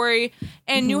story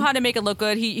and knew how to make it look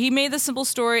good. He made the simple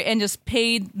story and just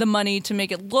paid the money to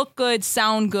make it look good,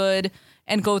 sound good,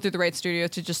 and go through the right studio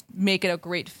to just make it a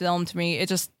great film. To me, it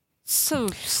just so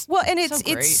Well, and so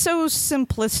great. it's so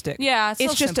simplistic. Yeah, it's so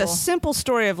just simple. a simple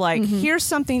story of like, here's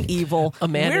something evil. A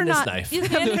man We're and not, his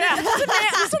knife.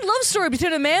 It's a love story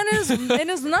between a man and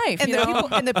his knife, And you the, know?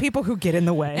 people, and the people who get in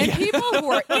the way. And people who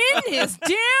are in his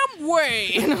damn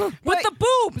way with the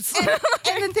boobs.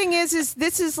 And the thing is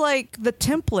this is like the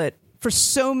template for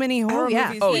so many horror yeah.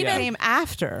 movies Oh, that yeah. came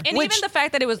after. And even the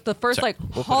fact that it was the first Sorry, like we'll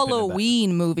put a pin in that.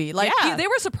 Halloween movie, like Yeah. they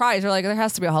were surprised. They're like, there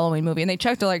has to be a Halloween movie, and they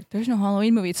checked. They're like, there's no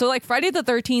Halloween movie. So like Friday the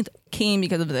 13th came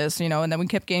because of this, you know. And then we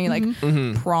kept getting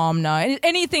like prom night,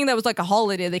 anything that was like a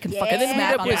holiday, they can fucking Yeah. And then we snap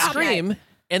ended up on with that. Scream,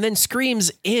 and then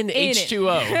Scream's in it.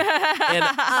 H2O. And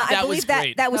I that believe was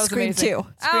great. that was was Scream amazing. 2.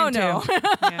 Oh no,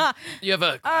 You have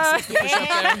a glasses to push up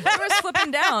there? they were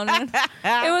slipping down.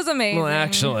 It was amazing. Well,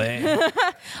 actually.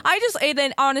 And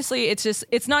then honestly,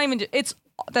 it's not even,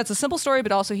 that's a simple story,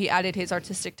 but also he added his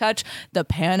artistic touch, the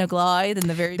Panaglide in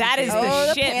the very That is beginning. the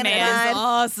the shit, Panaglide. man. It's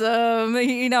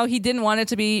awesome. He didn't want it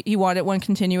to be, he wanted one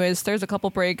continuous. There's a couple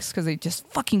breaks because they just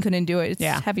fucking couldn't do it. It's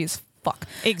Yeah. heavy as fuck.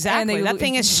 Exactly. And That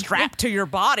thing is strapped to your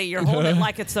body. You're holding it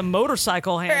like it's a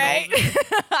motorcycle handle.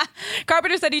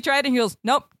 Carpenter said he tried and he goes,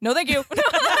 nope, no thank you.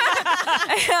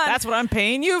 That's what I'm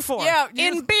paying you for. Yeah,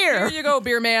 In beer. Here you go,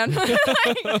 beer man.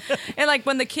 And like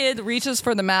when the kid reaches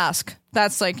for the mask,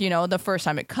 that's like, the first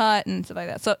time it cut and stuff like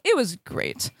that. So it was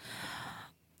great.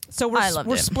 So I loved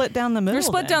we're it. split down the middle. We're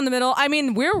split then. down the middle. I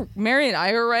mean, Mary and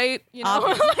I are right.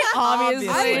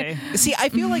 Obviously. See, I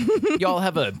feel like y'all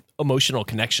have a emotional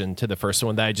connection to the first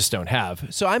one that I just don't have.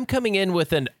 So I'm coming in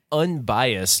with an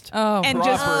unbiased, And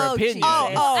proper just opinion.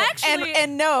 Actually-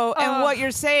 and no, and what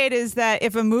you're saying is that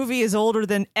if a movie is older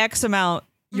than X amount,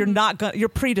 you're not going. You're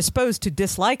predisposed to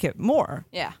dislike it more.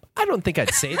 Yeah. I don't think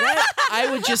I'd say that.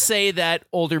 I would just say that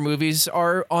older movies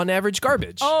are on average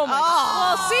garbage. Oh my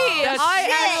God. Well, see,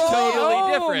 That's totally oh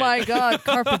different. my God,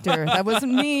 Carpenter. That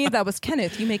wasn't me. That was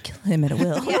Kenneth. You may kill him at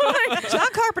will. John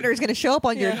Carpenter is going to show up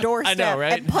on your doorstep I know,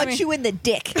 right? and punch you in the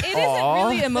dick. It isn't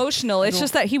really emotional. It's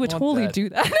just that he would want totally that. do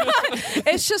that.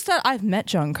 It's just that I've met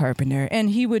John Carpenter, and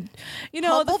he would,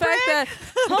 Humble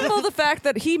the fact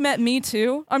that he met me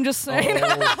too. I'm just saying.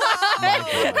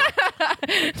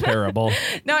 Terrible.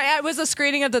 No, it was a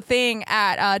screening of The Thing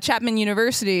at Chapman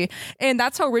University, and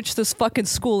that's how rich this fucking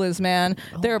school is, man.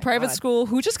 They're a private God. school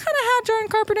who just kind of had John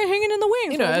Carpenter hanging in the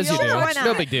wings. You know, while as we you all do. watched why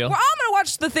No not? big deal. Well, I'm gonna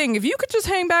watch The Thing. If you could just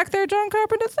hang back there, John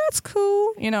Carpenter, that's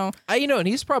cool. And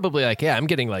he's probably like, yeah, I'm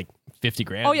getting like 50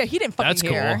 grand. Oh yeah, he didn't fucking That's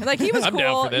care. cool. Like he was I'm cool.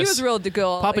 down for this. He was real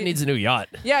cool. Papa needs a new yacht.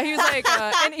 Yeah, he was like,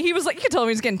 and he was like, you could tell him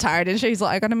he's getting tired and shit. He's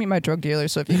like, I gotta meet my drug dealer.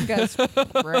 So if you guys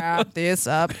wrap this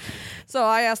up. So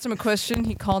I asked him a question.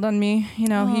 He called on me. He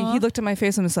looked at my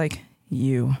face and was like,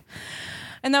 you.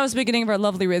 And that was the beginning of our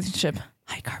lovely relationship.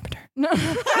 Hi, Carpenter.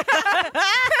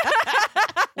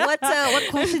 What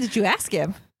question did you ask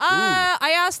him?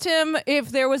 I asked him if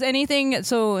there was anything.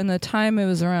 So in the time it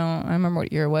was around, I remember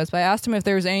what year it was, but I asked him if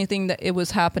there was anything that it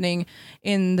was happening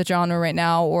in the genre right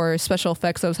now or special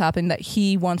effects that was happening that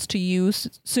he wants to use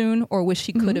soon or wish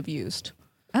he could have used.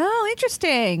 Oh,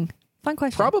 interesting. Fun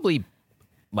question. Probably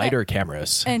lighter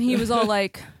cameras. And he was all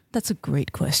like, that's a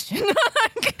great question.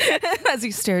 As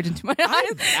he stared into my eyes.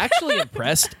 I'm actually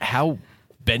impressed how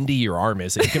bendy your arm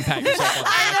is that you can pat yourself on the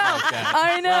back like that.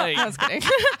 I know. Like, I was kidding.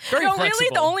 very No, really,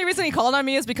 flexible. the only reason he called on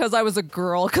me is because I was a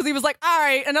girl. Because he was like, all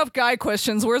right, enough guy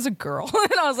questions. Where's a girl?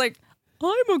 And I was like,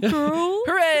 I'm a girl.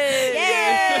 Hooray!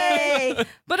 Yay!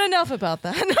 But enough about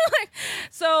that.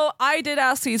 So I did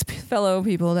ask these fellow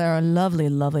people that are lovely,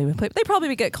 lovely. They probably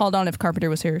would get called on if Carpenter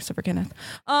was here, except for Kenneth.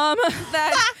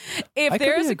 That if I could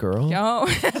there's be a girl.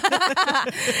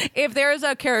 if there's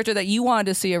a character that you wanted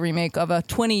to see a remake of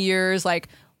 20 years, like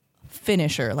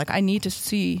finisher. Like, I need to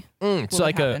see. So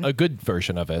like a good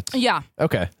version of it. Yeah.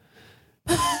 Okay.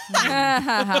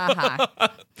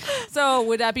 So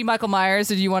would that be Michael Myers?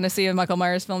 Did you want to see a Michael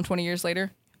Myers film 20 years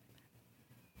later?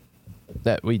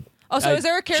 That we. Oh, so I is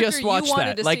there a character just you watched wanted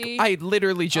that. to like, see? I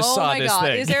literally just Oh saw my this God.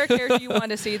 thing. Is there a character you want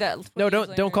to see that? 20 No, years don't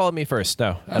later? call it me first.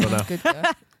 No, I don't know. Good.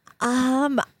 Yeah.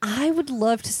 I would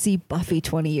love to see Buffy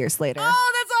 20 years later.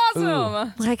 Oh, that's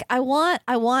awesome. Like I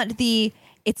want the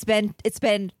it's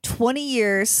been 20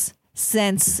 years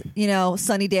since,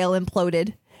 Sunnydale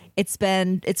imploded. It's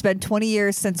been 20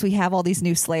 years since we have all these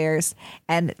new Slayers,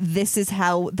 and this is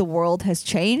how the world has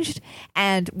changed,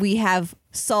 and we have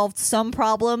solved some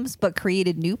problems but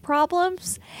created new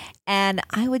problems. And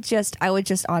I would just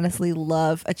honestly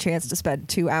love a chance to spend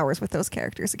 2 hours with those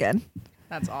characters again.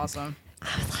 That's awesome.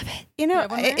 I would love it. You know,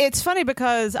 have one there? it's funny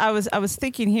because I was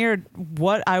thinking here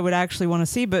what I would actually want to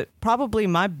see, but probably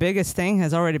my biggest thing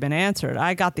has already been answered.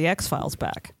 I got the X-Files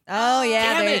back. Oh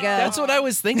yeah, Damn there it. you go. That's what I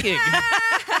was thinking.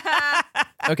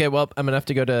 Okay, well, I'm gonna have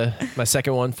to go to my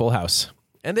second one, Full House,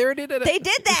 and they already did it. They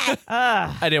did that.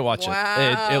 I didn't watch it.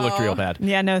 It looked real bad.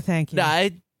 Yeah, no, thank you. No,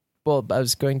 I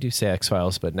was going to say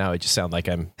X-Files, but now I just sound like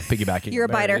I'm piggybacking. You're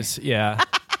on a biter. Mary's. Yeah,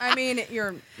 I mean,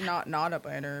 you're not a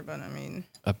biter, but I mean,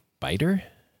 a biter.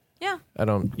 yeah. I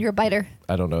don't You're a biter.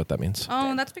 know what that means.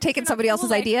 Oh, that's because Taking you're not somebody cool else's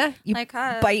like- idea, you like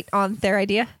us. bite on their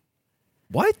idea.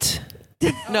 What?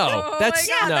 No, Oh that's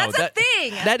my God, no, that's a that,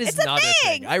 thing. That is It's a not a thing.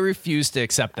 thing. I refuse to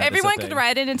accept that. Everyone as a could thing.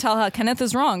 write in and tell how Kenneth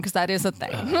is wrong because that is a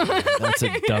thing. That's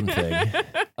a dumb thing.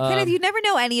 Kenneth, you never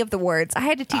know any of the words. I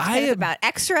had to teach I Kenneth am about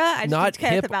extra. I had to not teach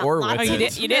Kenneth hip about or lots with Oh, of-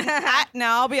 it. you didn't.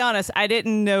 Now, I'll be honest. I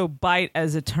didn't know "bite"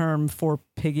 as a term for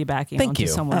piggybacking Thank onto you.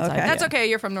 someone's Okay. idea. That's okay.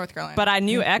 You're from North Carolina. But I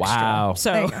knew extra. Wow.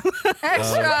 So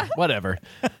extra. Whatever.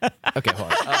 Okay,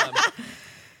 hold on.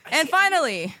 And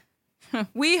finally,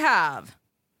 we have.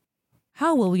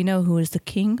 How will we know who is the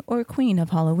king or queen of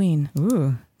Halloween?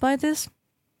 ooh. By this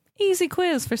easy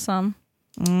quiz for some.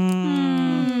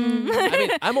 I mean,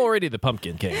 I'm already the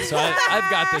Pumpkin King, so I've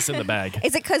got this in the bag.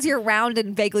 Is it because you're round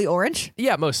and vaguely orange?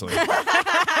 Yeah, mostly.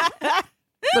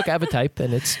 Look, I have a type,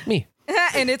 and it's me.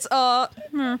 And it's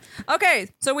Okay,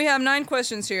 so we have 9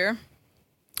 questions here.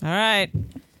 All right.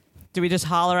 Do we just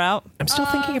holler out? I'm still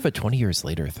thinking of a 20 years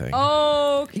later thing.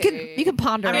 Okay. You can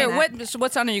ponder on Okay, that.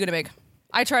 what sound are you gonna make?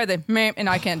 I tried the meh, and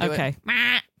I can't do Okay.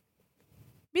 it.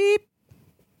 Beep.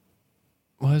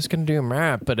 Well, I was going to do a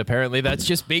rap, but apparently that's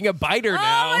just being a biter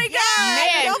now. Oh my god!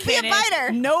 Man, don't be a Kenneth.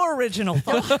 biter. No original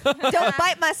thought. Don't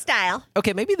bite my style.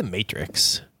 Okay, maybe The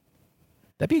Matrix.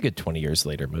 That'd be a good 20 years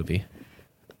later movie.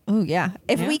 Oh yeah.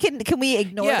 If Yeah. we can we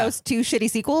ignore Yeah. those 2 shitty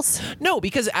sequels? No,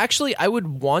 because actually I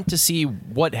would want to see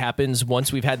what happens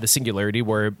once we've had the singularity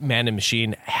where man and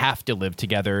machine have to live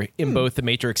together in both the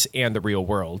Matrix and the real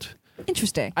world.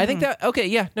 Interesting. I think that, okay,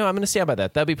 yeah, no, I'm going to stand by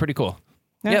that. That'd be pretty cool.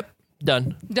 Yeah. Yep,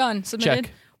 done. Done. Submitted.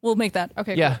 Check. We'll make that.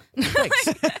 Okay. Yeah, thanks.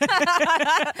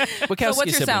 Wachowski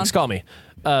what's your siblings, sound? call me.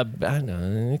 I don't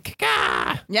know.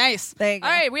 Cool. Nice. There you go.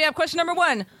 All right. We have question number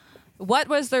 1. What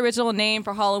was the original name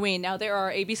for Halloween? Now there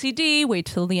are A, B, C, D. Wait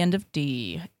till the end of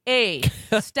D. A.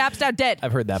 Stab, stab, dead.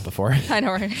 I've heard that before. I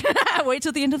know, right? Wait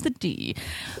till the end of the D.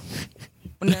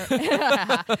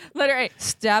 Letter A.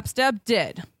 Stab, stab,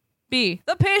 dead. B.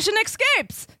 The patient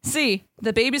escapes. C.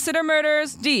 The babysitter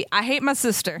murders. D. I hate my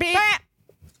sister.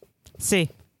 See.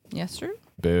 Yes, true.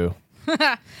 Boo.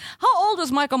 How old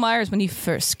was Michael Myers when he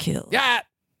first killed? Yeah.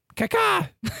 Caca.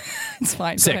 It's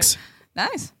fine. Go 6. ahead.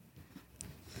 Nice.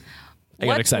 I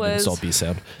got What excited was- with Salt B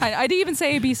sound. I didn't even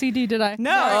say A, B, C, D, did I?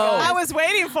 No, Sorry, I was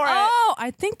waiting for it. Oh,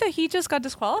 I think that he just got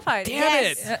disqualified. Damn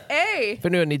it. A. If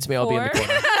anyone needs me, I'll be in the 4.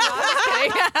 corner.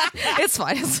 It's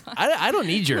fine. It's fine. I don't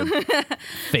need your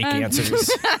fake answers.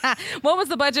 What was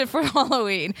the budget for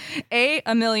Halloween? A,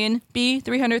 $1 million. B,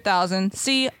 $300,000.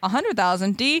 C,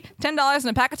 $100,000. D, $10 and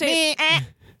a pack of tape.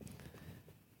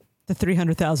 The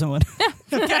 300,000 one.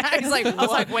 He's like, I was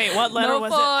like, wait, what letter No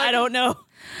was fun. it? I don't know.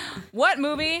 What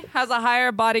movie has a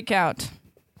higher body count?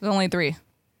 There's only 3.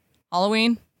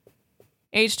 Halloween,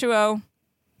 H2O.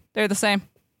 They're the same.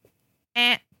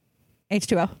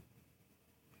 H2O.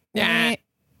 Yeah.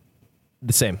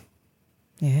 The same.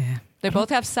 Yeah. They both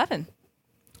have 7.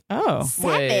 Oh.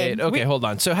 Wait. Okay, hold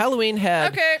on. So Halloween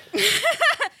had Okay.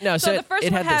 no. So the first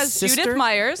it one had has the sister? Judith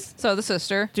Myers, so the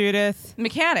sister, Judith.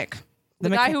 mechanic, the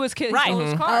guy mecha- who was killed Right. in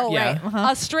his car. Oh, Yeah. right. Uh-huh.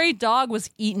 A stray dog was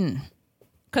eaten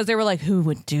because they were like, "Who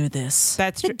would do this?"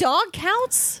 That's The true. dog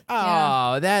counts?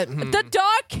 Oh, that. The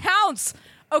dog counts.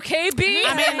 Okay, B.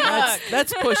 I mean,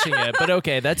 that's pushing it, but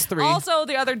okay, that's 3. also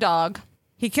the other dog,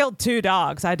 he killed 2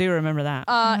 dogs. I do remember that.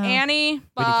 Annie, Wait,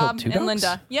 he killed Bob, 2 and dogs?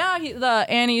 Linda. Yeah, the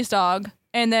Annie's dog.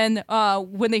 And then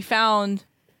when they found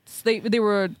house. They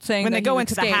were saying When that they he go would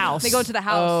into the escape. house. They go into the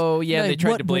house. Oh yeah, Like, they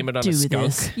tried what to blame would it on a do skunk.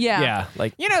 this? Yeah. Yeah,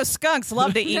 like You know, skunks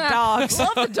love to eat Yeah. dogs.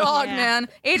 Love the dog, Yeah. man.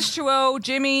 H2O,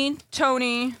 Jimmy,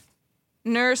 Tony,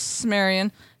 Nurse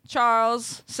Marion,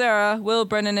 Charles, Sarah, Will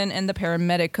Brennan, and the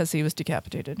paramedic because he was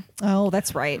decapitated. Oh,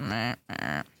 that's right.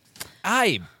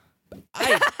 I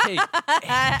take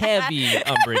heavy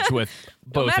umbrage with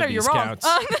both matter, of these you're wrong. counts.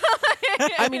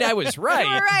 I mean, I was right,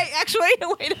 All right, actually,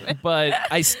 wait a minute. but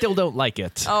I still don't like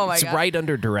it. Oh, my it's God. right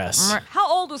under duress. How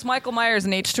old was Michael Myers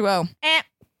in H2O?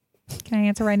 Can I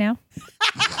answer right now?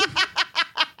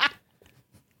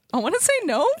 I want to say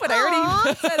no, but I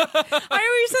already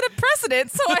set a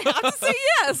precedent, so I have to say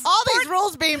yes. All these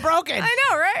rules being broken. I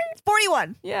know, right?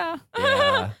 41. Yeah.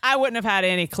 Yeah. I wouldn't have had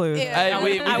any clue. Yeah.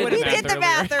 We did the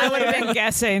math earlier. I would have been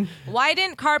guessing. Why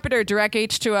didn't Carpenter direct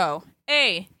H2O?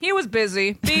 A, he was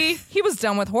busy. B, he was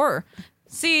done with horror.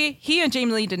 C, he and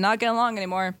Jamie Lee did not get along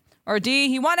anymore. Or D,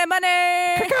 he wanted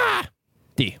money.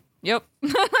 D. Yep.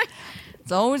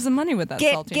 It's always the money with that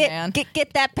salty man.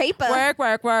 Get that paper. Work.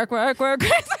 Not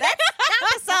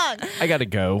the song. I gotta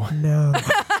go.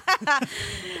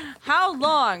 How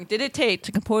long did it take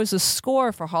to compose a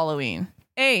score for Halloween?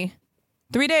 A,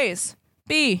 3 days.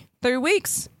 B, 3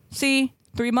 weeks. C,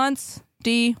 3 months.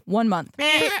 D, 1 month.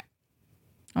 I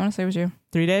want to say it was you.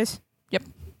 3 days? Yep.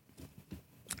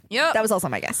 Yep. That was also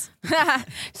my guess.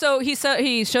 So he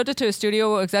showed it to a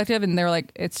studio executive, and they were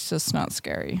like, "It's just not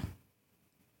scary."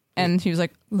 And he was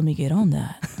like, "Let me get on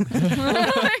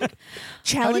that."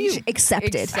 Challenge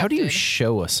accepted. How do you Accepted.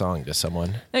 show a song to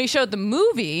someone? Then he showed the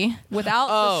movie without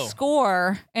the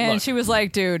score, and Look. she was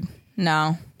like, "Dude,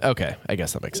 no." Okay, I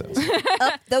guess that makes sense.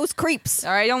 Up those creeps.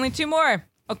 All right, only 2 more.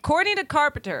 According to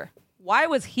Carpenter, why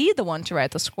was he the one to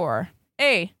write the score?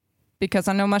 A, because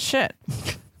I know my shit.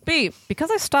 B,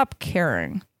 because I stopped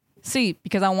caring. C,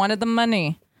 because I wanted the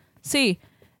money. D,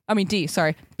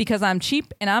 sorry, because I'm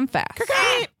cheap and I'm fast.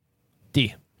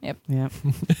 D. Yep. Yeah.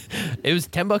 It was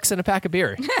 $10 and a pack of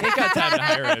beer. Ain't got time to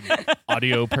hire an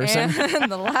audio person.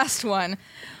 And the last one.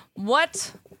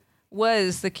 What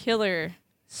was the killer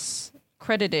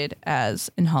credited as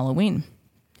in Halloween?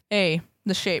 A,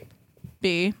 The Shape.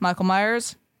 B, Michael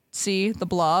Myers. C, The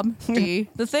Blob. D,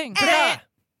 The Thing.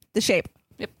 The Shape.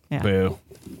 Yeah. Boo.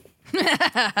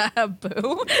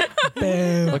 Boo.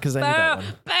 Because I knew that one.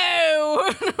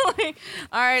 Boo.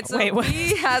 All right, so Wait, what?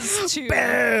 he has 2.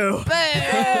 Boo. Boo.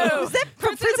 Is that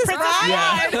from Princess Bride?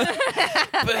 Yeah.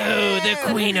 Boo,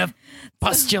 the queen of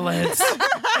pustulence.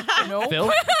 Nope.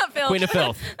 Filth? Filth. Queen of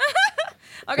filth.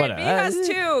 Okay, What B has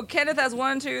 2. Kenneth has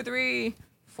 1, 2, 3,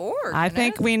 4. I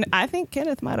think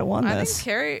Kenneth might have won I this. think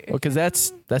Carrie. Well, because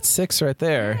that's 6 right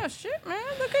there. Oh shit, man!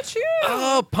 Look at you.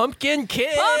 Oh, Pumpkin King.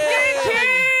 Pumpkin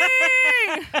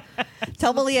King.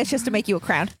 Tell Malia it's just to make you a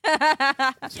crown.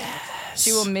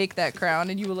 She will make that crown,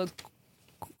 and you will look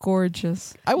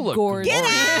gorgeous. I will look gorgeous.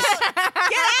 glorious.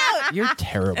 Get out! You're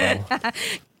terrible.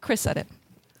 Chris said it.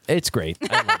 It's great.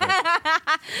 I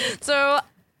love it. So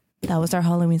that was our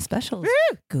Halloween special.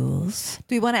 Ghouls.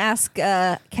 Do we want to ask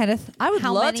Kenneth? I would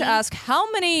how love many? to ask how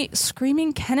many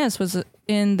screaming Kenneths was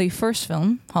in the first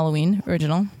film, Halloween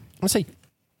original, I'm going to say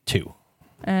 2.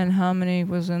 and how many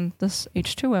was in this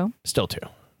H2O. Still 2.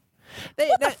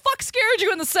 What the fuck scared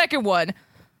you in the second one?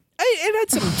 It had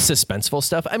some suspenseful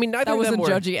stuff. I mean, neither That of them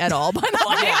wasn't were. judgy at all, by the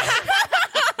way.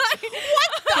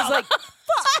 Because, like,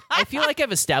 I feel like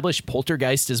I've established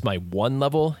Poltergeist as my 1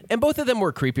 level, and both of them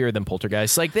were creepier than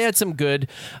Poltergeist. Like, they had some good,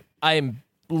 I'm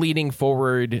leaning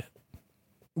forward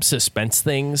suspense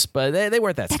things, but they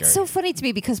weren't that That's scary. so funny to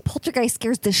me because Poltergeist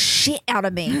scares the shit out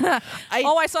of me.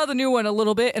 I saw the new one a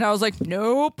little bit, and I was like,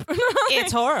 nope.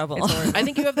 It's horrible. I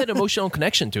think you have that emotional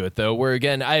connection to it, though, where,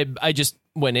 again, I just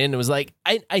went in and was like,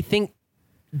 I think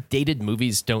dated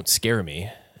movies don't scare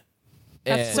me.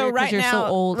 That's So Weird 'cause right you're so now,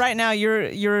 old.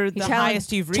 you're the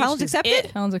highest you've reached. Challenge is accepted?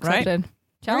 It, Challenge right? accepted.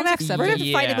 Challenge We're accepted. going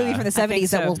to find a movie from the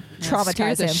 70s that so. will Scares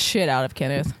traumatize the him. shit out of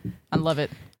Kenneth. I love it.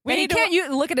 We And he need to- can't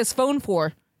you look at his phone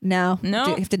for. No. No.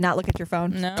 You have to not look at your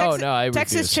phone. No. Oh, no, I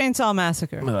Texas refuse. Chainsaw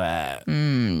Massacre.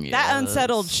 That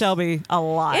unsettled Shelby a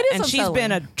lot. It is and she's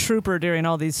been a trooper during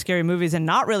all these scary movies and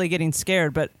not really getting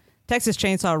scared, but Texas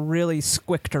Chainsaw really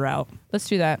squicked her out. Let's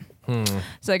do that.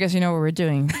 So I guess you know what we're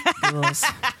doing. Ghouls.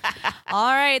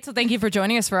 All right. So thank you for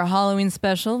joining us for a Halloween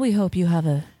special. We hope you have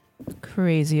a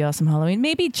crazy awesome Halloween.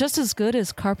 Maybe just as good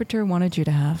as Carpenter wanted you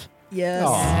to have.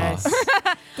 Yes.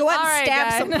 Go out All and right, stab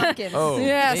guys. some pumpkins. Oh.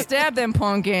 Yeah, stab them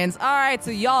pumpkins. All right,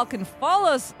 so y'all can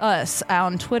follow us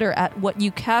on Twitter at What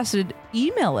You Casted.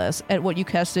 Email us at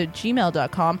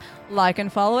whatyoucasted@gmail.com. Like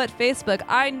and follow at Facebook.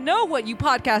 I know what you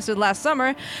podcasted last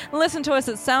summer. Listen to us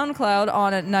at SoundCloud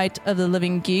on at Night of the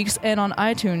Living Geeks and on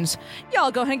iTunes.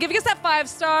 Y'all go ahead and give us that 5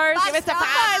 stars. Give us the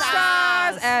 5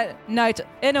 stars at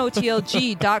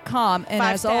notlg.com. And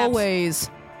 5 as stabs. always,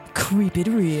 creep it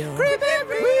real. Creep it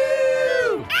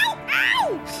real. Ow,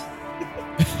 ow.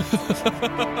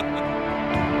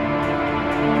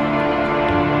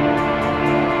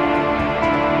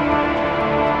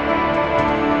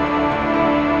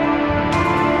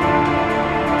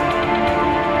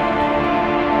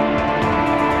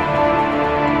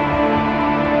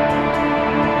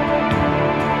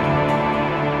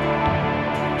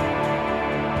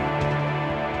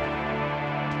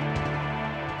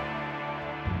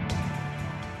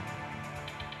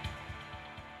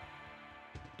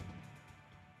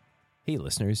 Hey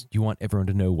listeners, do you want everyone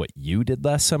to know what you did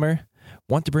last summer?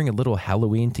 Want to bring a little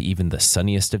Halloween to even the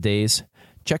sunniest of days?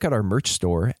 Check out our merch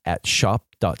store at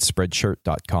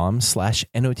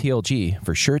shop.spreadshirt.com/NOTLG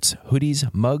for shirts, hoodies,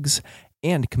 mugs,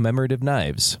 and commemorative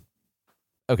knives.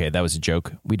 Okay, that was a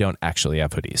joke. We don't actually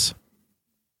have hoodies.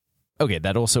 Okay,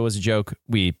 that also was a joke.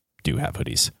 We do have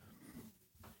hoodies.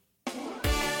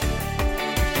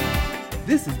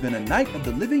 This has been a Night of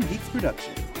the Living Geeks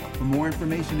production. For more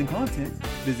information and content,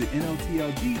 visit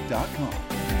NOTLG.com.